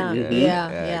Lorenz Hart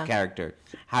character.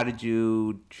 How did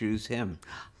you choose him?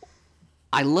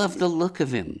 I love the look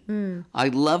of him. I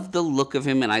love the look of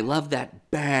him, and I love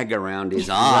that bag around his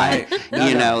eye,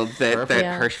 that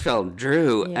Hirschfeld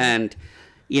drew. Yeah. And,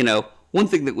 one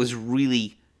thing that was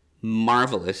really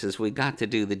marvelous is we got to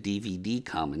do the DVD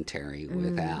commentary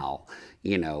with Al,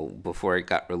 before it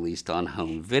got released on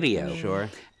home video. Sure.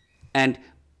 And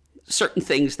certain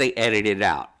things they edited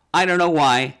out. I don't know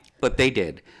why, but they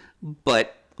did.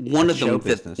 But one of them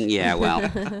business.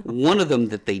 one of them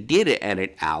that they did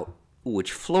edit out,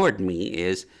 which floored me,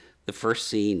 is the first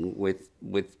scene with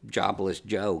Jobless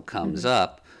Joe comes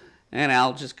up, and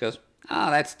Al just goes, "Oh,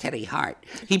 that's Teddy Hart."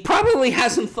 He probably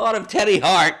hasn't thought of Teddy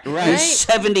Hart in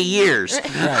 70 years.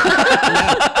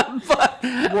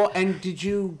 Well, and did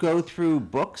you go through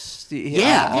books? All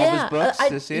his books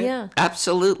to see it? Yeah.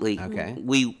 Absolutely. Okay.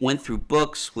 We went through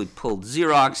books, we pulled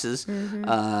Xeroxes,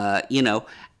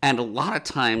 and a lot of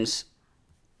times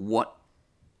what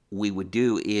we would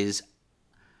do is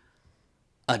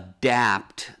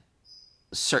adapt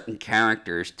certain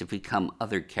characters to become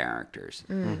other characters.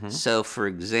 So, for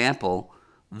example,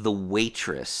 the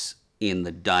waitress in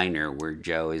the diner where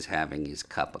Joe is having his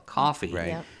cup of coffee, Right.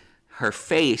 Yep. her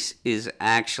face is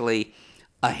actually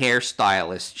a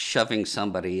hairstylist shoving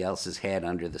somebody else's head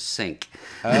under the sink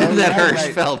that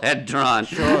Hirschfeld had drawn.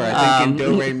 Sure, I think in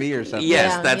Do Re Mi or something.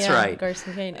 Yes, that's right.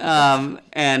 Garson Kane.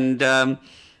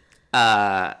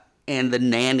 and the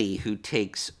nanny who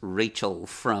takes Rachel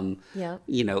from, Yeah.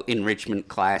 enrichment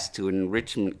class to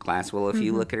enrichment class. Well, if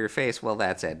you look at her face, well,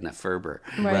 that's Edna Ferber,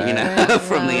 Right,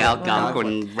 from the right,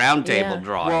 Algonquin Round Table Yeah.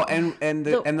 drawing. Well, and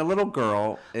the little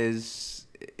girl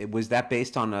was that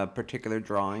based on a particular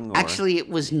drawing? Or? Actually, it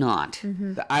was not.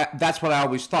 That's what I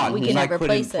always thought. We because can I never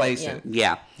couldn't place it, place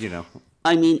yeah. Yeah.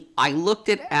 I mean, I looked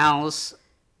at Al's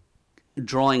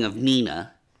drawing of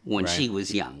Nina when Right. she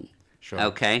was young. Sure.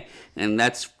 Okay, and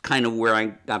that's kind of where I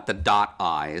got the dot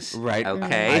eyes. Right.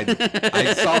 Okay.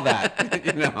 I saw that.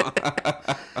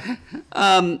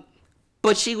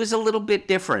 But she was a little bit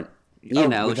different.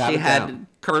 Without She a had doubt.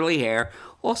 curly hair.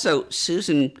 Also,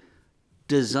 Susan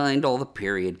designed all the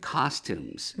period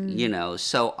costumes.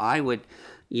 So I would,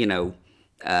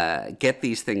 get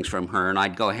these things from her, and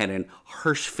I'd go ahead and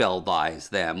Hirschfeldize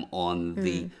them on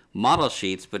the model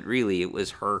sheets. But really, it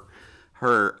was her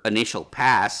initial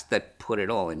pass that put it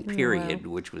all in period,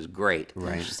 which was great.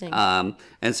 Right. Interesting.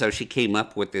 And so she came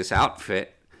up with this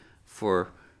outfit for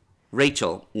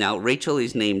Rachel. Now, Rachel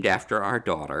is named after our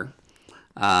daughter.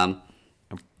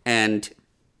 And,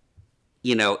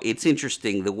 it's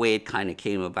interesting the way it kind of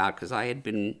came about, because I had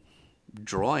been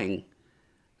drawing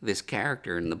this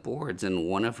character in the boards, and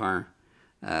one of our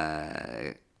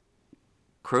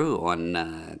crew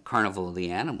on Carnival of the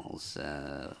Animals,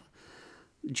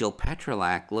 Jill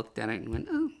Petrolak, looked at it and went,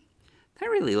 "Oh, that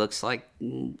really looks like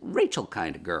Rachel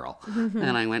kind of girl."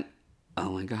 And I went,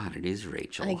 "Oh my God, it is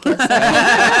Rachel." I guess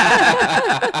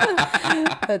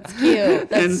that's cute.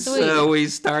 That's And sweet. so we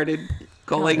started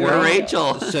calling her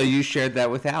Rachel. So you shared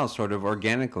that with Al sort of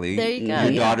organically. There you go,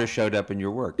 Your yeah. daughter showed up in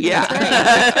your work.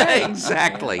 Yeah,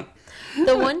 exactly.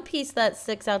 The one piece that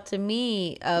sticks out to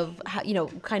me of how,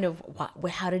 kind of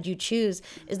how did you choose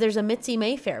is there's a Mitzi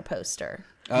Mayfair poster.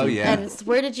 Oh yeah. And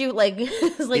where did you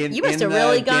it's like you must in have the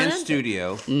really gone dance into.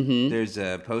 studio. There's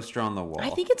a poster on the wall. I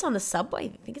think it's on the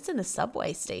subway. I think it's in the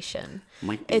subway station.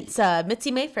 Might be. It's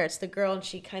Mitzi Mayfair. It's the girl, and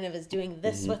she kind of is doing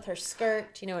this with her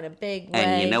skirt, in a big way.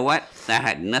 And you know what? That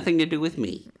had nothing to do with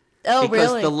me. Oh, because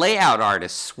really? the layout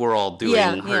artists were all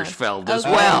doing Hirschfeld as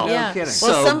Okay, well. no Yeah. kidding.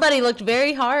 Well, So- somebody looked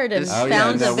very hard and Oh, yeah,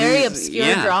 found no, a very we-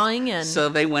 obscure drawing, and so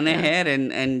they went ahead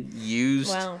and used,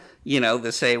 Wow.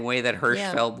 the same way that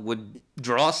Hirschfeld would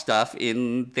draw stuff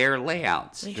in their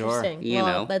layouts. interesting. You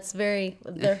Well, know. that's very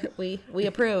we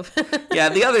approve. Yeah,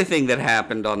 the other thing that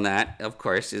happened on that, of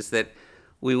course, is that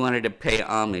we wanted to pay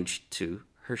homage to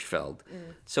Hirschfeld.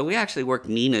 So we actually worked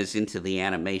Nina's into the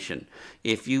animation.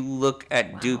 If you look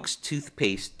at Duke's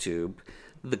toothpaste tube,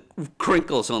 the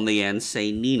crinkles on the end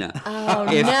say Nina. Oh,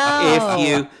 if, no. If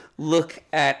you look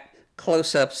at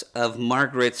close-ups of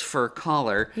Margaret's fur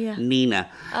collar, Yeah. Nina.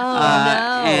 Oh,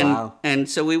 no. And, Wow. and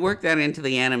so we worked that into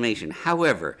the animation.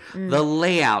 However, the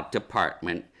layout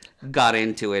department got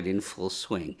into it in full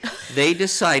swing. They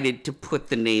decided to put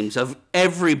the names of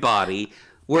everybody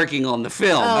working on the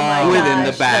film my within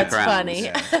gosh, the background.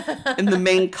 that's funny. And the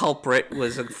main culprit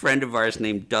was a friend of ours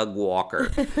named Doug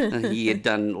Walker. He had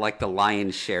done like the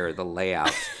lion's share of the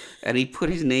layout. And he put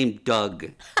his name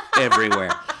Doug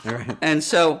everywhere. And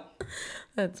so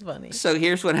That's funny. so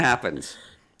here's what happens.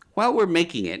 While we're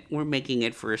making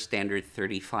it for a standard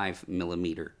 35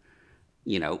 millimeter,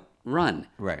 run.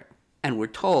 Right. And we're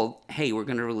told, hey, we're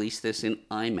going to release this in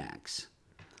IMAX.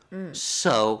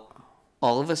 So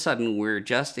all of a sudden, we're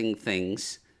adjusting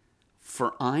things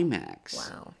for IMAX.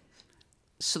 Wow.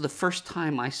 So the first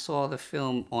time I saw the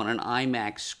film on an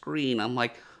IMAX screen, I'm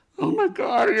like, oh my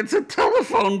God, it's a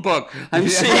telephone book. I'm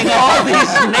seeing all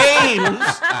these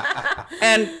names.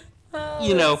 And,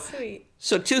 Sweet.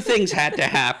 so two things had to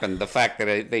happen. The fact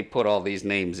that they put all these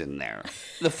names in there.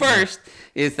 The first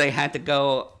is they had to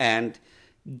go and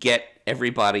get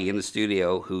everybody in the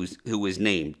studio who was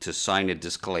named to sign a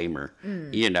disclaimer,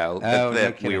 no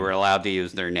that we kidding. were allowed to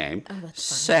use their name. that's funny.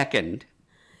 Second,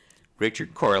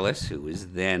 Richard Corliss, who was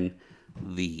then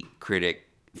the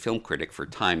film critic for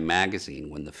Time magazine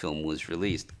when the film was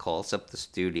released, calls up the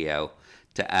studio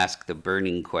to ask the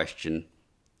burning question,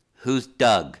 who's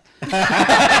Doug?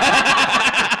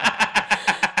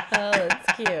 Oh,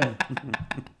 that's cute.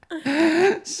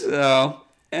 So,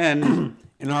 and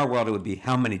In our world, it would be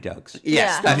how many Dougs? yes,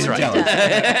 Yeah, that's how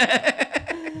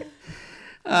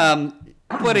right. many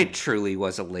But it truly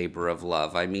was a labor of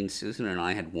love. I mean, Susan and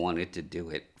I had wanted to do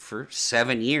it for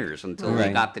 7 years until we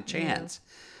Right. got the chance.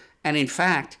 And in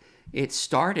fact, it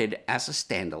started as a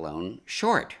standalone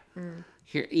short.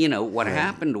 Here, what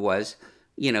happened was,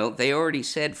 they already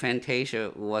said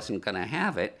Fantasia wasn't going to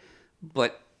have it,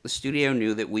 but the studio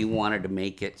knew that we wanted to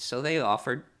make it, so they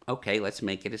offered okay, let's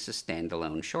make it as a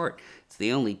standalone short. It's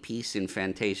the only piece in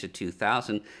Fantasia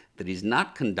 2000 that is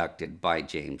not conducted by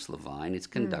James Levine. It's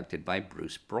conducted by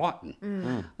Bruce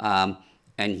Broughton.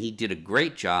 And he did a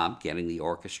great job getting the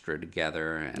orchestra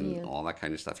together and all that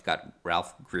kind of stuff. He got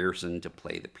Ralph Grierson to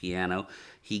play the piano.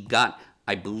 He got,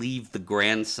 I believe, the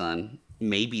grandson,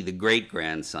 maybe the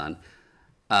great-grandson,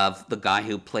 of the guy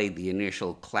who played the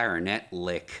initial clarinet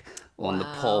lick on the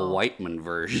Paul Whiteman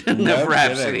version of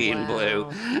Rhapsody in Blue.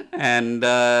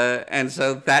 And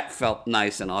so that felt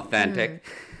nice and authentic.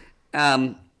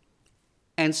 And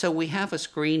so we have a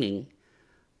screening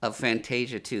of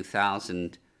Fantasia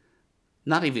 2000,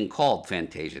 not even called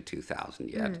Fantasia 2000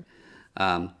 yet,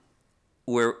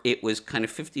 where it was kind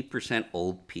of 50%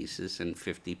 old pieces and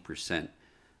 50%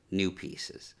 new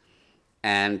pieces.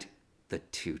 And the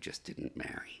two just didn't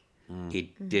marry.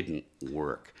 It didn't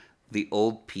work. The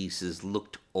old pieces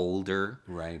looked older.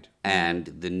 Right. And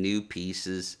the new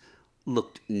pieces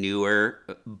looked newer,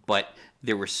 but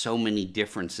there were so many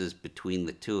differences between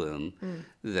the two of them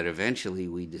that eventually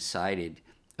we decided,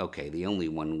 okay, the only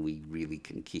one we really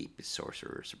can keep is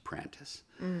Sorcerer's Apprentice,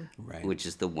 Right. which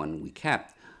is the one we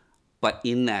kept. But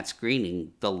in that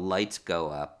screening, the lights go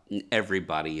up, and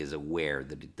everybody is aware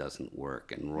that it doesn't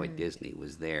work. And Roy Disney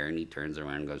was there, and he turns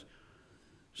around and goes,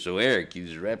 "So, Eric,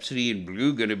 is Rhapsody in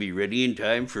Blue going to be ready in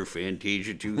time for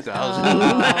Fantasia 2000?"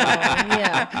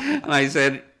 And I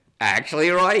said,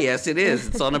 "Actually, Roy, yes, it is.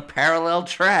 It's on a parallel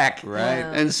track." Right.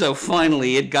 And so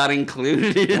finally it got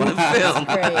included in the film.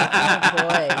 Great. Oh,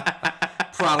 boy.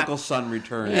 Prodigal son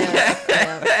returns.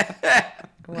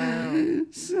 Wow.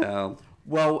 So,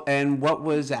 Well, and what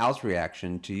was Al's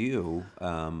reaction to you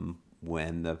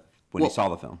when he saw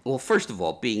the film? well, first of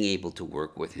all, being able to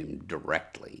work with him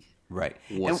directly Right.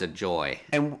 was a joy.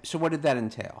 And so what did that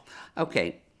entail?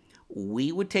 Okay,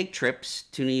 we would take trips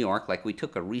to New York, like we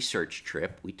took a research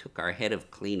trip. We took our head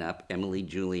of cleanup, Emily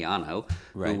Giuliano,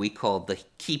 who Right. we called the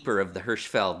keeper of the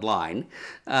Hirschfeld line.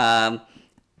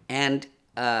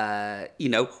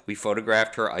 We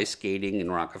photographed her ice skating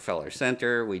in Rockefeller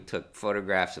Center. We took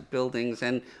photographs of buildings,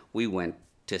 and we went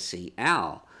to see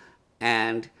Al.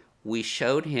 And we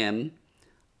showed him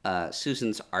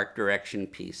Susan's art direction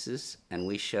pieces, and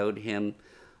we showed him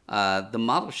the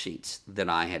model sheets that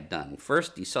I had done.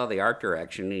 First, he saw the art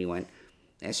direction, and he went,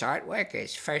 "This artwork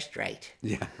is first rate."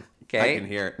 Yeah. Okay? I can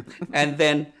hear it. And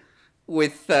then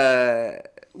with the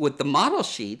model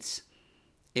sheets,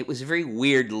 it was a very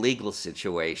weird legal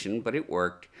situation, but it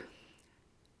worked.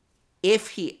 If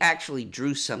he actually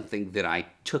drew something that I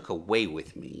took away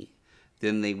with me,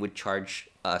 then they would charge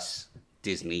us,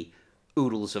 Disney,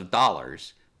 oodles of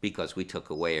dollars because we took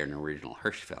away an original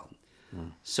Hirschfeld.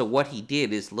 So what he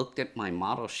did is looked at my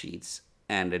model sheets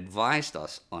and advised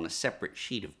us on a separate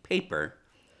sheet of paper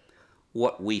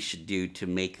what we should do to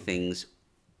make things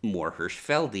more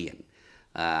Hirschfeldian.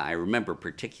 I remember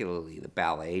particularly the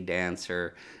ballet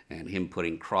dancer and him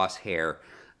putting crosshair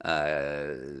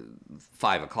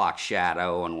 5 o'clock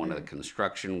shadow on one of the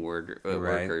construction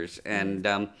workers. And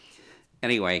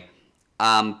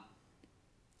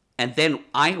and then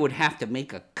I would have to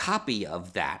make a copy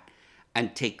of that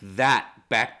and take that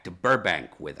back to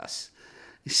Burbank with us.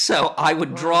 So I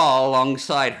would draw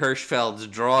alongside Hirschfeld's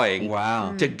drawing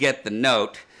to get the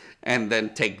note, and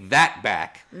then take that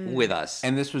back with us.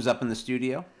 And this was up in the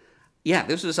studio? Yeah,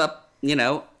 this was up,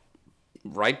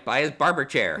 right by his barber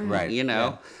chair. Right.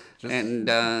 And,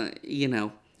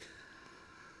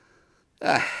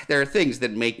 there are things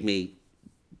that make me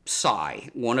sigh.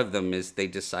 One of them is they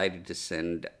decided to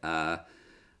send a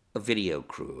video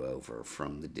crew over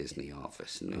from the Disney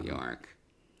office in New York.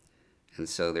 And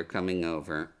so they're coming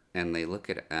over, and they look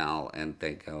at Al, and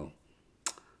they go,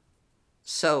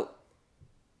 "So,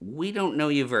 we don't know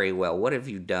you very well. What have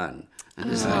you done?" And I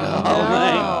was like, "Oh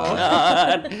my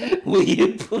God, will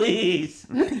you please?"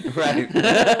 Right.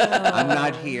 I'm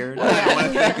not here. I don't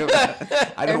want to think of it.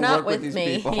 I They're don't not work with with these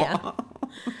me. people. Yeah.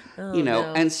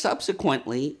 No. And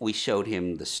subsequently, we showed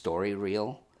him the story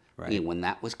reel. Right. When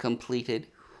that was completed,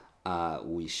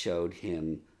 we showed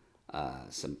him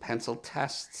some pencil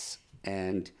tests,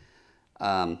 and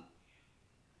the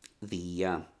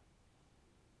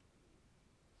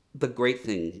great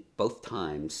thing both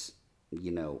times,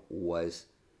 was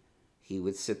he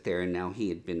would sit there, and now he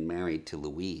had been married to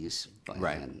Louise by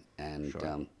then, and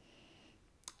Sure.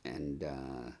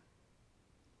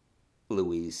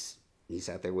 Louise, he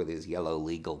sat there with his yellow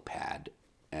legal pad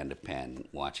and a pen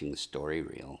watching the story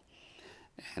reel,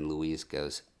 and Louise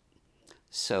goes,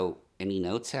 "So, any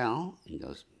notes, Al?" He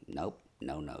goes, "Nope,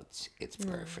 no notes. It's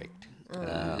perfect."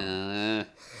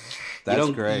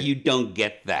 That's great. You don't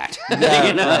get that, Yeah,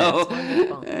 you know. That's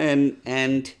wonderful.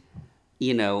 And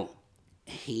you know,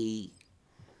 we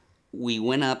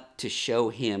went up to show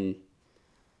him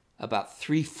about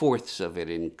 3/4 of it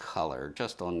in color,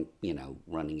 just on,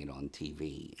 running it on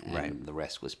TV, and Right. the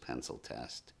rest was pencil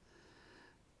test.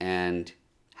 And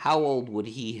how old would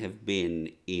he have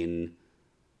been in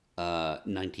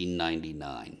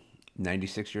 1999?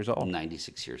 96 years old.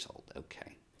 96 years old.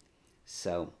 Okay.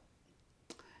 So,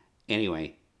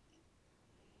 anyway,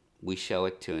 we show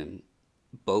it to him.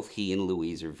 Both he and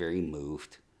Louise are very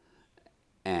moved.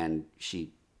 And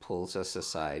she pulls us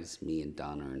aside, it's me and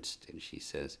Don Ernst, and she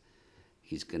says,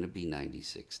 he's going to be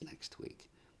 96 next week.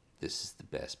 This is the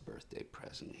best birthday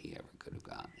present he ever could have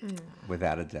gotten.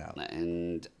 Without a doubt.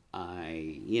 And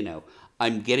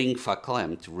I'm getting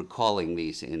verklempt recalling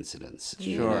these incidents.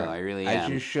 Sure. I really As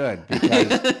am. you should,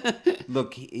 because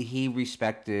look, he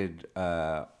respected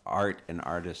art and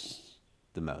artists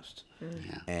the most.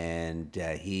 Yeah. And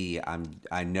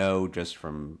I know just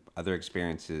from other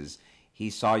experiences, he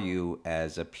saw you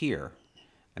as a peer.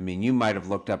 I mean, you might have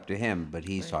looked up to him, but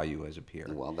he saw you as a peer.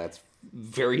 Well, that's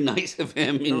very nice of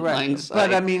him in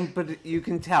hindsight. But you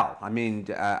can tell. I mean,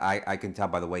 I can tell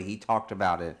by the way he talked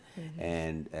about it,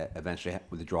 and eventually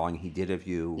with the drawing he did of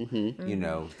you,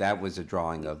 that was a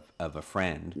drawing of a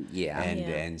friend, Yeah.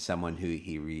 and someone who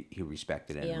he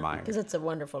respected and admired. Because it's a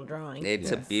wonderful drawing. It's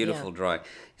a beautiful drawing.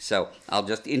 So I'll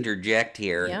just interject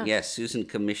here. Yeah. Yes, Susan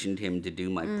commissioned him to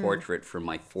do my portrait for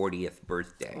my 40th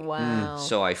birthday. Wow.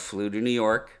 So I flew to New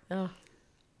York. Oh.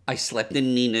 I slept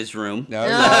in Nina's room. No,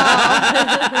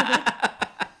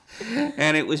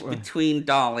 And it was between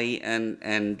Dolly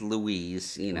and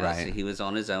Louise, Right. So he was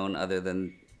on his own other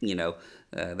than,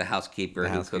 the housekeeper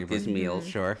who cooked his meals.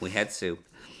 Sure. We had soup.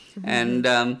 And,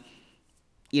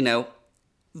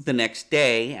 the next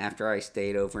day after I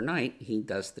stayed overnight, he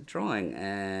does the drawing,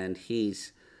 and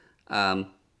he's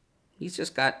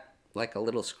just got like a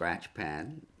little scratch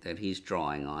pad that he's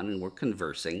drawing on, and we're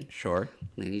conversing. Sure.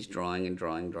 And he's drawing and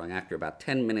drawing and drawing. After about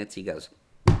 10 minutes, he goes,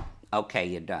 okay,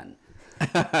 you're done.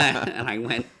 And I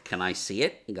went, can I see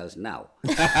it? He goes, no.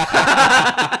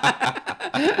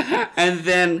 And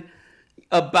then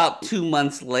about 2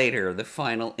 months later, the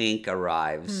final ink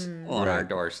arrives on our Right.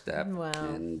 doorstep. Wow.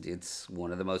 And it's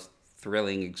one of the most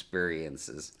thrilling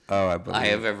experiences I believe. I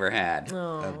have ever had.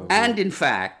 Oh. And in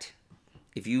fact,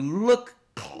 if you look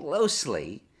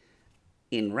closely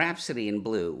in Rhapsody in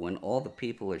Blue, when all the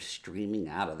people are streaming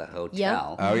out of the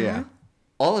hotel, Oh yeah.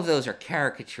 all of those are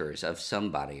caricatures of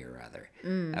somebody or other.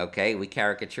 Okay, we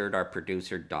caricatured our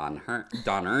producer Don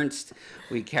Ernst.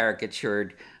 We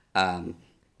caricatured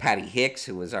Patty Hicks,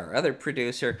 who was our other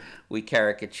producer. We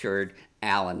caricatured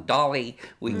Alan Dolly.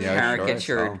 We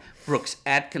caricatured Brooks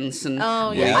Atkinson.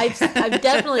 Oh, yeah. I've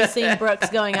definitely seen Brooks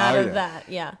going out of that.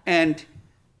 Yeah. And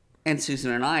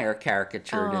Susan and I are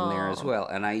caricatured in there as well.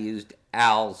 And I used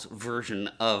Al's version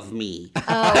of me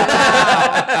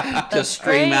to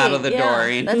stream out of the door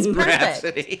in That's perfect.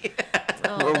 Rhapsody.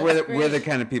 We're the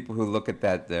kind of people who look at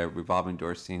that revolving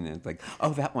door scene and it's like, oh,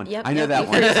 that one. Yep, I know yep, that you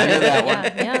one. I know that one.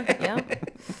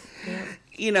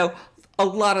 Yeah. A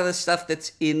lot of the stuff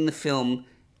that's in the film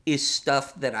is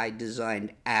stuff that I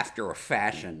designed after a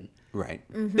fashion. Right.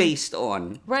 Based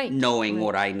on knowing Right.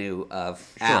 what I knew of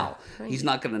Al. He's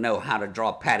not going to know how to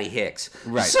draw Patty Hicks.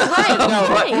 Right. So- No,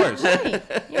 of course. Right.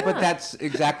 Yeah. But that's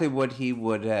exactly what he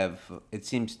would have. It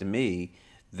seems to me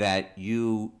that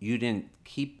you didn't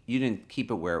keep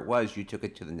it where it was. You took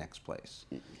it to the next place.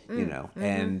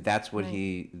 And that's what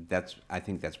I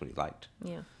think that's what he liked.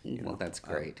 Yeah. Well, that's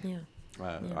great. Yeah.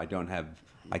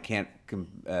 I can't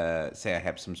say I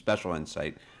have some special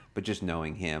insight, but just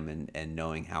knowing him and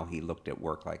knowing how he looked at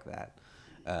work like that,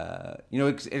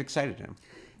 it excited him.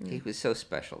 He was so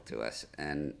special to us,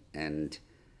 and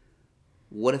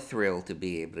what a thrill to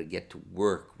be able to get to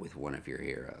work with one of your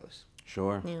heroes.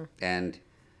 Sure. Yeah. And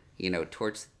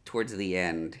towards the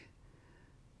end,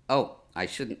 I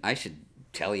should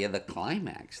tell you the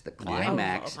climax. The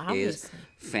climax is obviously.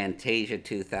 Fantasia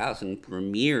 2000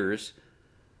 premieres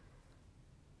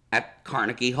at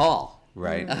Carnegie Hall.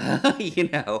 Right.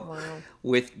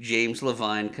 With James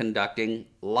Levine conducting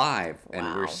live, and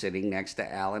Wow. we're sitting next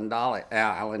to Alan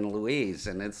Louise,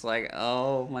 and it's like,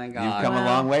 oh my God! You've come a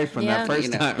long way from that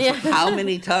first time. How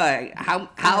many times?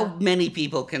 How many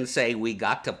people can say we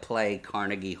got to play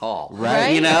Carnegie Hall?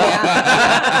 Right. Yeah.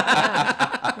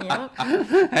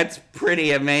 That's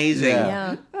pretty amazing.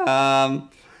 Yeah.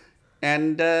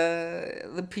 And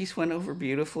the piece went over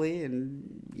beautifully,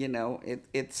 and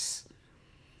it's.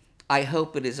 I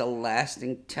hope it is a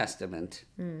lasting testament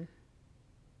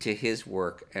to his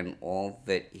work and all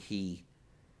that he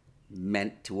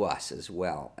meant to us as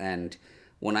well. And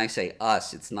when I say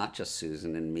us, it's not just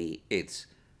Susan and me. It's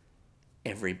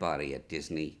everybody at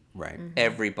Disney. Right.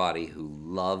 Everybody who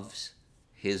loves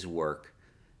his work,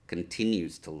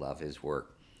 continues to love his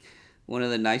work. One of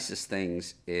the nicest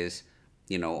things is,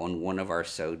 on one of our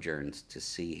sojourns to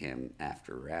see him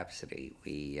after Rhapsody,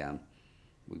 we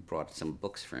brought some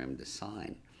books for him to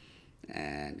sign.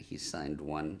 And he signed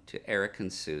one to Eric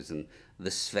and Susan, the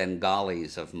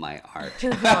Svengalis of my art.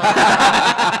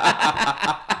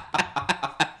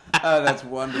 Oh, that's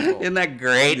wonderful. Isn't that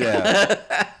great? Yeah.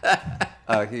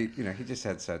 He just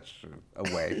had such a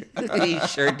way. He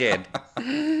sure did.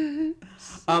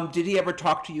 Did he ever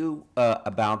talk to you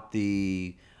about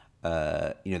for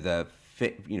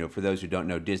those who don't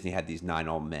know, Disney had these 9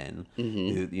 old men,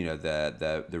 who,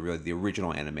 the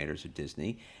original animators of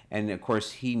Disney, and of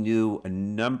course he knew a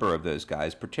number of those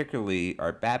guys, particularly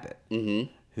Art Babbitt,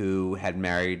 who had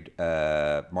married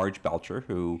Marge Belcher,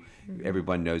 who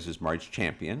everyone knows as Marge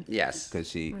Champion. Yes. Because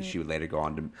she would later go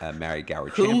on to marry Gower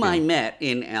Whom Champion. I met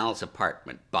in Al's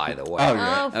apartment, by the way. Oh,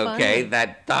 yeah. Oh, Okay, funny.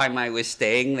 that time I was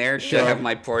staying there to Sure. have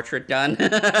my portrait done.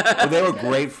 Well, they were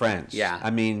great friends. Yeah. I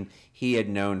mean, he had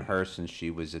known her since she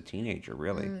was a teenager,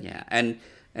 really. Yeah,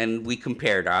 and we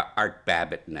compared Art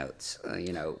Babbitt notes.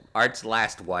 Art's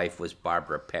last wife was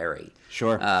Barbara Perry.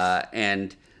 Sure.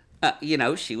 And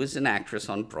she was an actress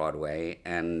on Broadway,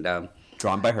 and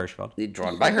Drawn by Hirschfeld.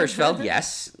 drawn by Hirschfeld,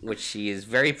 yes, which she is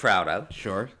very proud of.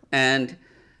 Sure. And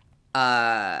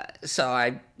so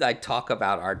I talk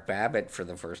about Art Babbitt for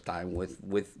the first time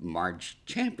with Marge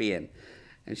Champion.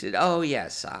 And she said, "Oh,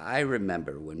 yes, I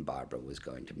remember when Barbara was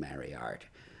going to marry Art.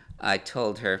 I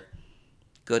told her,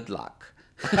 good luck."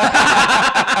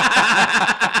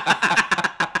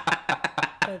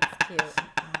 That's cute.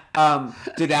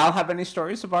 Did Al have any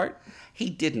stories of Art? He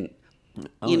didn't.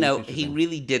 Oh, He interesting.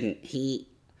 really didn't. He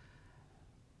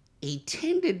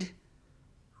tended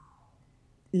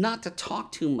not to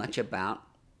talk too much about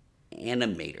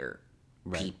animator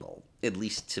people, at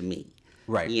least to me.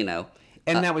 Right.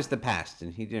 And that was the past,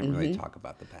 and he didn't really talk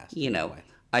about the past. in that way.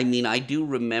 I mean, I do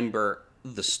remember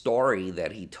the story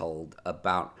that he told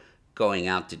about going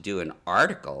out to do an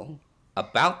article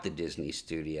about the Disney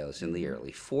studios in the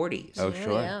early 40s. Oh,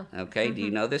 sure. Yeah. Okay, do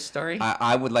you know this story?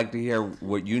 I would like to hear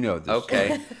what you know of this.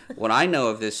 Okay. What I know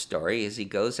of this story is he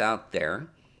goes out there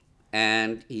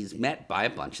and he's met by a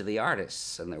bunch of the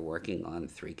artists, and they're working on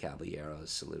Three Caballeros,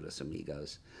 Saludos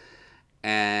Amigos,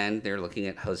 and they're looking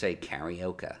at Jose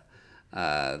Carioca,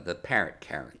 the parrot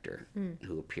character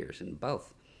who appears in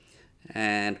both.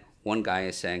 And one guy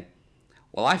is saying,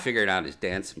 "Well, I figured out his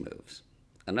dance moves."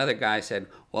 Another guy said,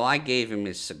 "Well, I gave him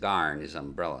his cigar and his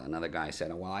umbrella." Another guy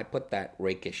said, "Well, I put that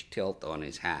rakish tilt on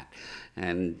his hat."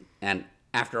 And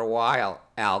after a while,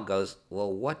 Al goes,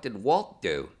 "Well, what did Walt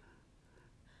do?"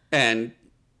 And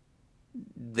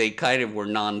they kind of were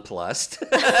nonplussed.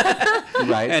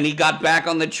 Right. And he got back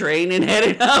on the train and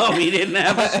headed home. He didn't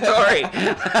have a story.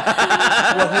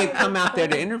 Well, he had come out there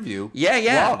to interview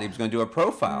Yeah. Walt. He was going to do a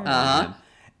profile on him.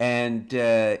 And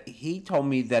he told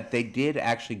me that they did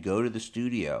actually go to the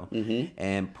studio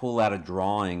and pull out a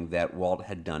drawing that Walt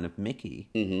had done of Mickey.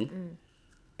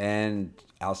 And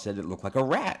Al said it looked like a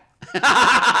rat.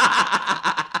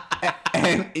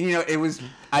 And, it was,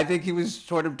 I think he was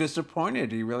sort of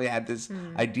disappointed. He really had this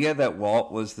idea that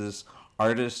Walt was this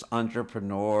artist,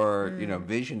 entrepreneur,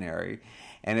 visionary.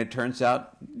 And it turns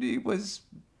out he was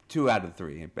 2 out of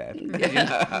 3 at best.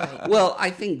 Well, I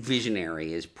think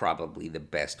visionary is probably the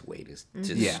best way to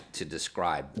Yeah. to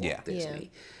describe Walt Yeah.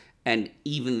 Disney. And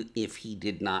even if he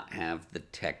did not have the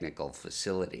technical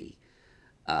facility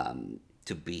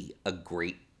to be a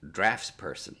great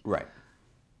draftsperson, Right.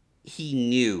 he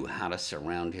knew how to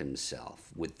surround himself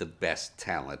with the best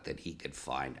talent that he could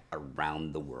find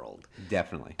around the world.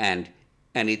 Definitely. And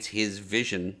it's his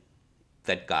vision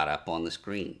that got up on the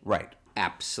screen. Right.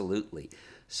 Absolutely.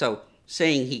 So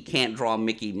saying he can't draw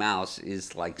Mickey Mouse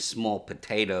is like small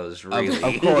potatoes, really.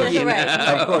 Of course. Right.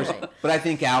 Of course. Right. But I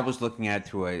think Al was looking at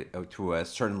it through a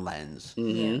certain lens.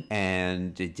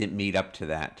 And it didn't meet up to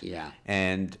that. Yeah.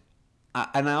 And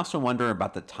I also wonder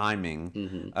about the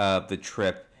timing of the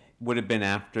trip. Would have been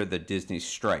after the Disney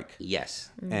strike. Yes.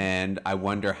 And I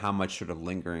wonder how much sort of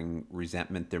lingering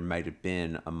resentment there might have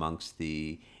been amongst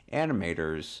the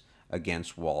animators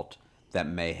against Walt that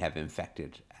may have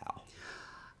infected Al.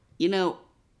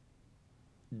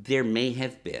 There may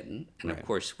have been, and Right. of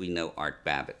course we know Art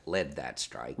Babbitt led that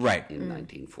strike Right. in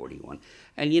 1941.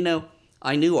 And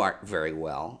I knew Art very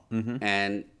well,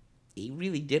 and he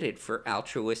really did it for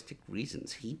altruistic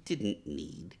reasons. He didn't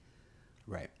need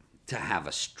Right. to have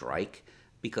a strike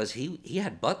because he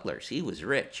had butlers. He was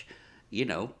rich.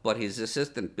 but his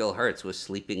assistant, Bill Hertz, was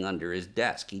sleeping under his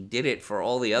desk. He did it for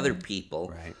all the other people,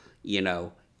 Right.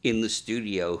 In the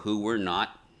studio who were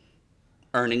not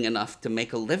earning enough to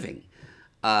make a living.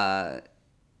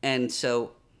 And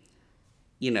so,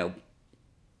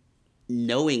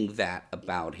 knowing that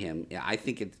about him, I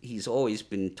think he's always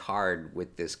been tarred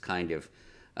with this kind of,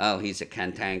 oh, he's a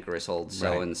cantankerous old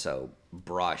so-and-so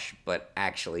brush. But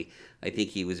actually, I think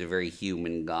he was a very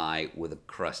human guy with a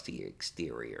crusty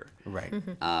exterior. Right.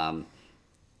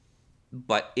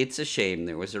 But it's a shame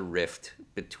there was a rift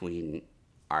between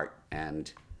Art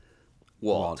and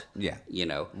Walt. Yeah.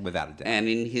 Without a doubt. And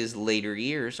in his later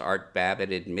years, Art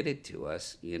Babbitt admitted to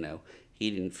us, he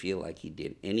didn't feel like he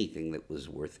did anything that was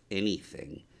worth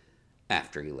anything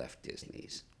after he left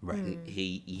Disney's. Right.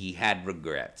 He had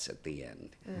regrets at the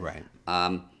end. Right.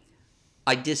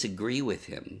 I disagree with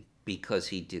him because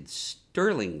he did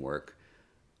sterling work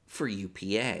for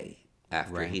UPA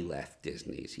after he left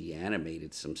Disney's. He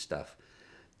animated some stuff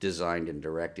designed and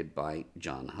directed by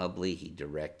John Hubley. He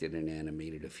directed and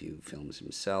animated a few films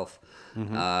himself.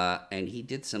 And he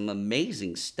did some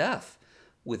amazing stuff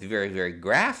with very, very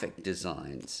graphic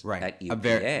designs at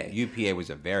UPA. UPA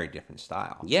was a very different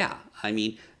style. Yeah. I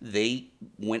mean, they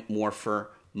went more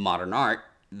for modern art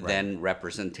than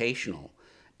representational.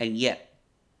 And yet,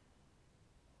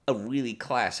 a really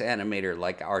class animator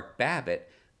like Art Babbitt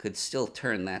could still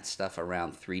turn that stuff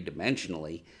around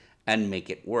three-dimensionally and make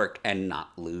it work and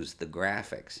not lose the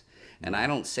graphics. And I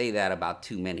don't say that about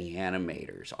too many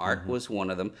animators. Art was one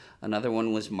of them. Another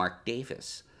one was Mark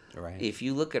Davis. Right. If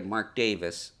you look at Mark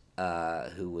Davis,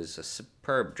 who was a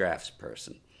superb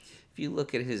draftsperson, if you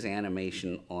look at his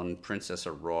animation on Princess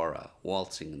Aurora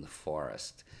waltzing in the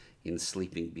forest in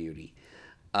Sleeping Beauty,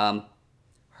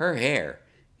 her hair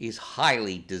is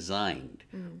highly designed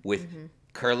with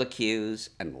curlicues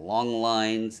and long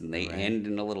lines, and they end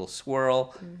in a little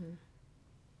swirl.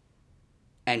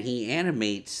 And he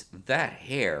animates that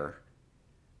hair,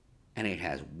 and it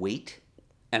has weight,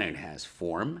 and it has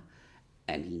form,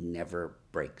 and he never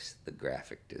breaks the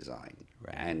graphic design.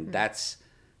 Right. And that's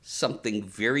something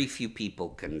very few people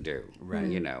can do.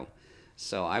 Right.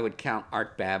 So I would count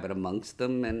Art Babbitt amongst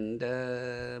them,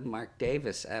 and Mark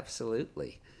Davis,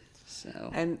 absolutely.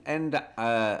 So And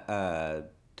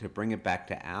to bring it back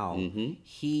to Al,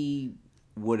 he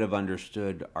would have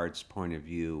understood Art's point of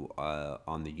view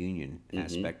on the union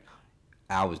aspect.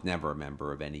 Al was never a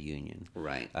member of any union.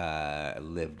 Right.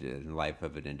 Lived a life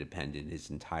of an independent his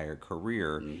entire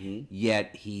career.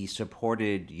 Yet he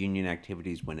supported union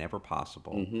activities whenever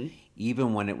possible,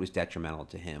 even when it was detrimental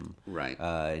to him. Right.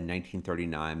 In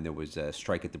 1939, there was a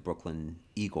strike at the Brooklyn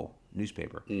Eagle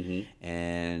newspaper,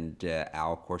 and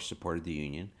Al, of course, supported the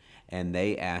union. And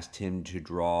they asked him to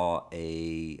draw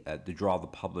the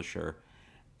publisher,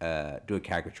 do a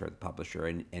caricature of the publisher,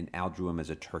 and Al drew him as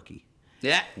a turkey.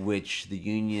 Yeah. Which the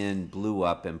union blew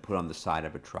up and put on the side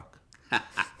of a truck.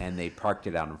 And they parked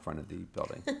it out in front of the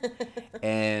building.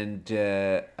 And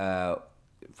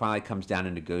finally comes down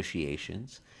to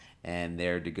negotiations. And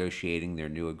they're negotiating their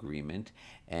new agreement.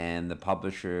 And the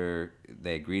publisher,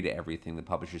 they agree to everything. The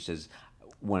publisher says,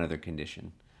 one other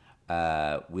condition.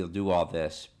 We'll do all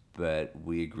this, but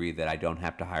we agree that I don't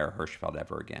have to hire Hirschfeld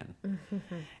ever again.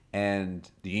 And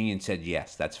the union said,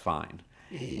 yes, that's fine.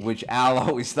 Which Al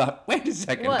always thought, wait a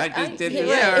second, What? I just did this.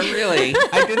 Yeah, really.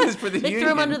 I did this for the They union.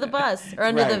 threw him under the bus or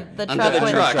under Right. the Under truck.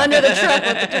 the truck. Under the truck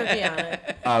with the turkey on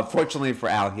it. Fortunately for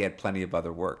Al, he had plenty of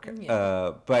other work.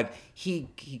 But he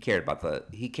cared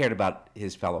about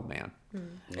his fellow man.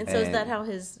 And so is that how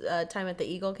his time at the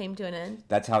Eagle came to an end?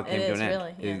 That's how it came It to is, an end.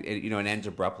 really, yeah. It ends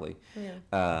abruptly.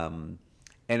 Yeah.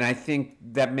 And I think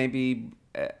that maybe,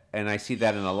 and I see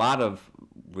that in a lot of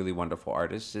really wonderful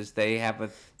artists, is they have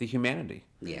the humanity.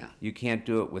 Yeah. You can't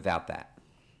do it without that.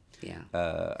 Yeah.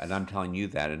 And I'm telling you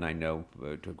that, and I know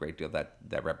to a great deal that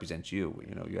represents you.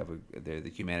 You have the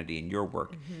humanity in your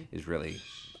work is really.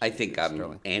 I think I'm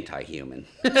sterling. anti-human.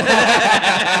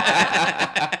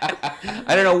 I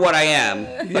don't know what I am,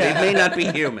 but it may not be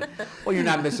human. Well, you're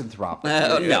not misanthropic.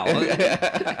 No.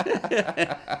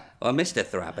 Well, Mr.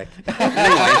 Thropic.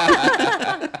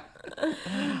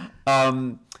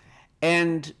 Anyway.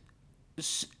 And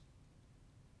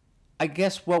I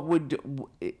guess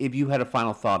if you had a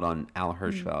final thought on Al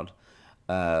Hirschfeld,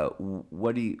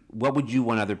 what would you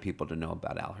want other people to know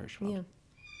about Al Hirschfeld? Yeah.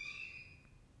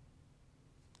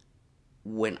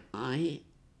 When I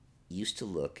used to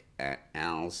look at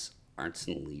Al's Arts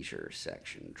and Leisure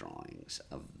section drawings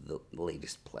of the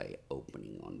latest play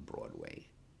opening on Broadway,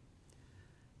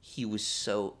 he was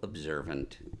so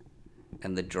observant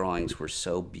and the drawings were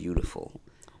so beautiful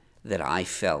that I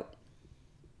felt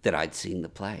that I'd seen the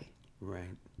play.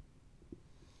 Right.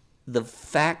 The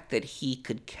fact that he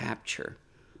could capture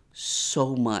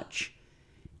so much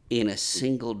in a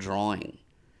single drawing.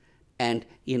 And,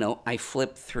 I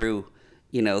flip through,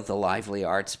 the lively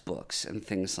arts books and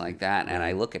things like that, and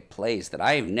I look at plays that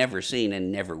I have never seen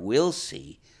and never will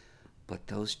see, but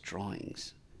those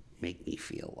drawings make me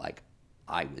feel like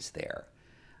I was there.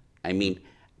 I mean,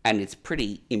 and it's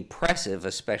pretty impressive,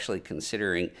 especially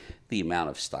considering the amount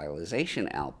of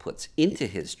stylization Al puts into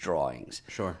his drawings.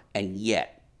 Sure. And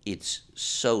yet, it's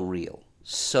so real,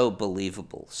 so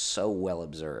believable, so well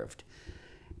observed.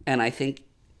 And I think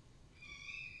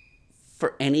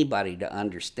for anybody to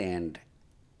understand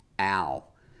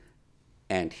Al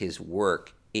and his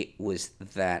work, it was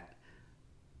that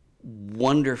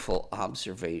wonderful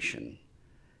observation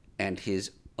and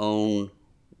his own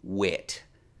wit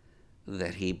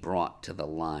that he brought to the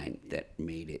line that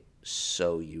made it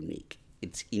so unique.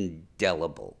 It's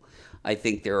indelible. I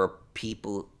think there are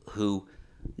people who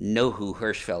know who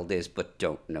Hirschfeld is but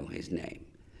don't know his name.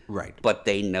 Right. But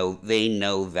they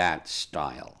know that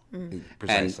style.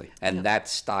 Precisely. And that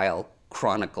style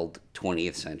chronicled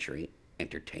 20th century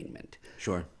entertainment.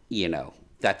 Sure.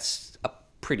 That's a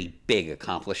pretty big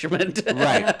accomplishment.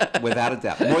 Right. Without a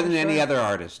doubt. More than any other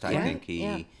artist, I think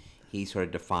Yeah. he sort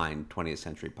of defined 20th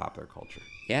century popular culture.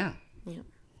 Yeah. Yeah.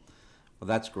 Well,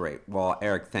 that's great. Well,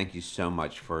 Eric, thank you so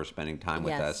much for spending time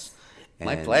with Yes. us.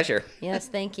 My pleasure. Yes,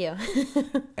 thank you.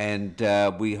 And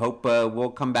we hope we'll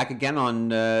come back again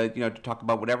on, to talk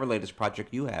about whatever latest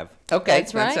project you have. Okay,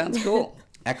 That's that right. sounds cool.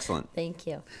 Excellent. Thank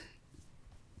you.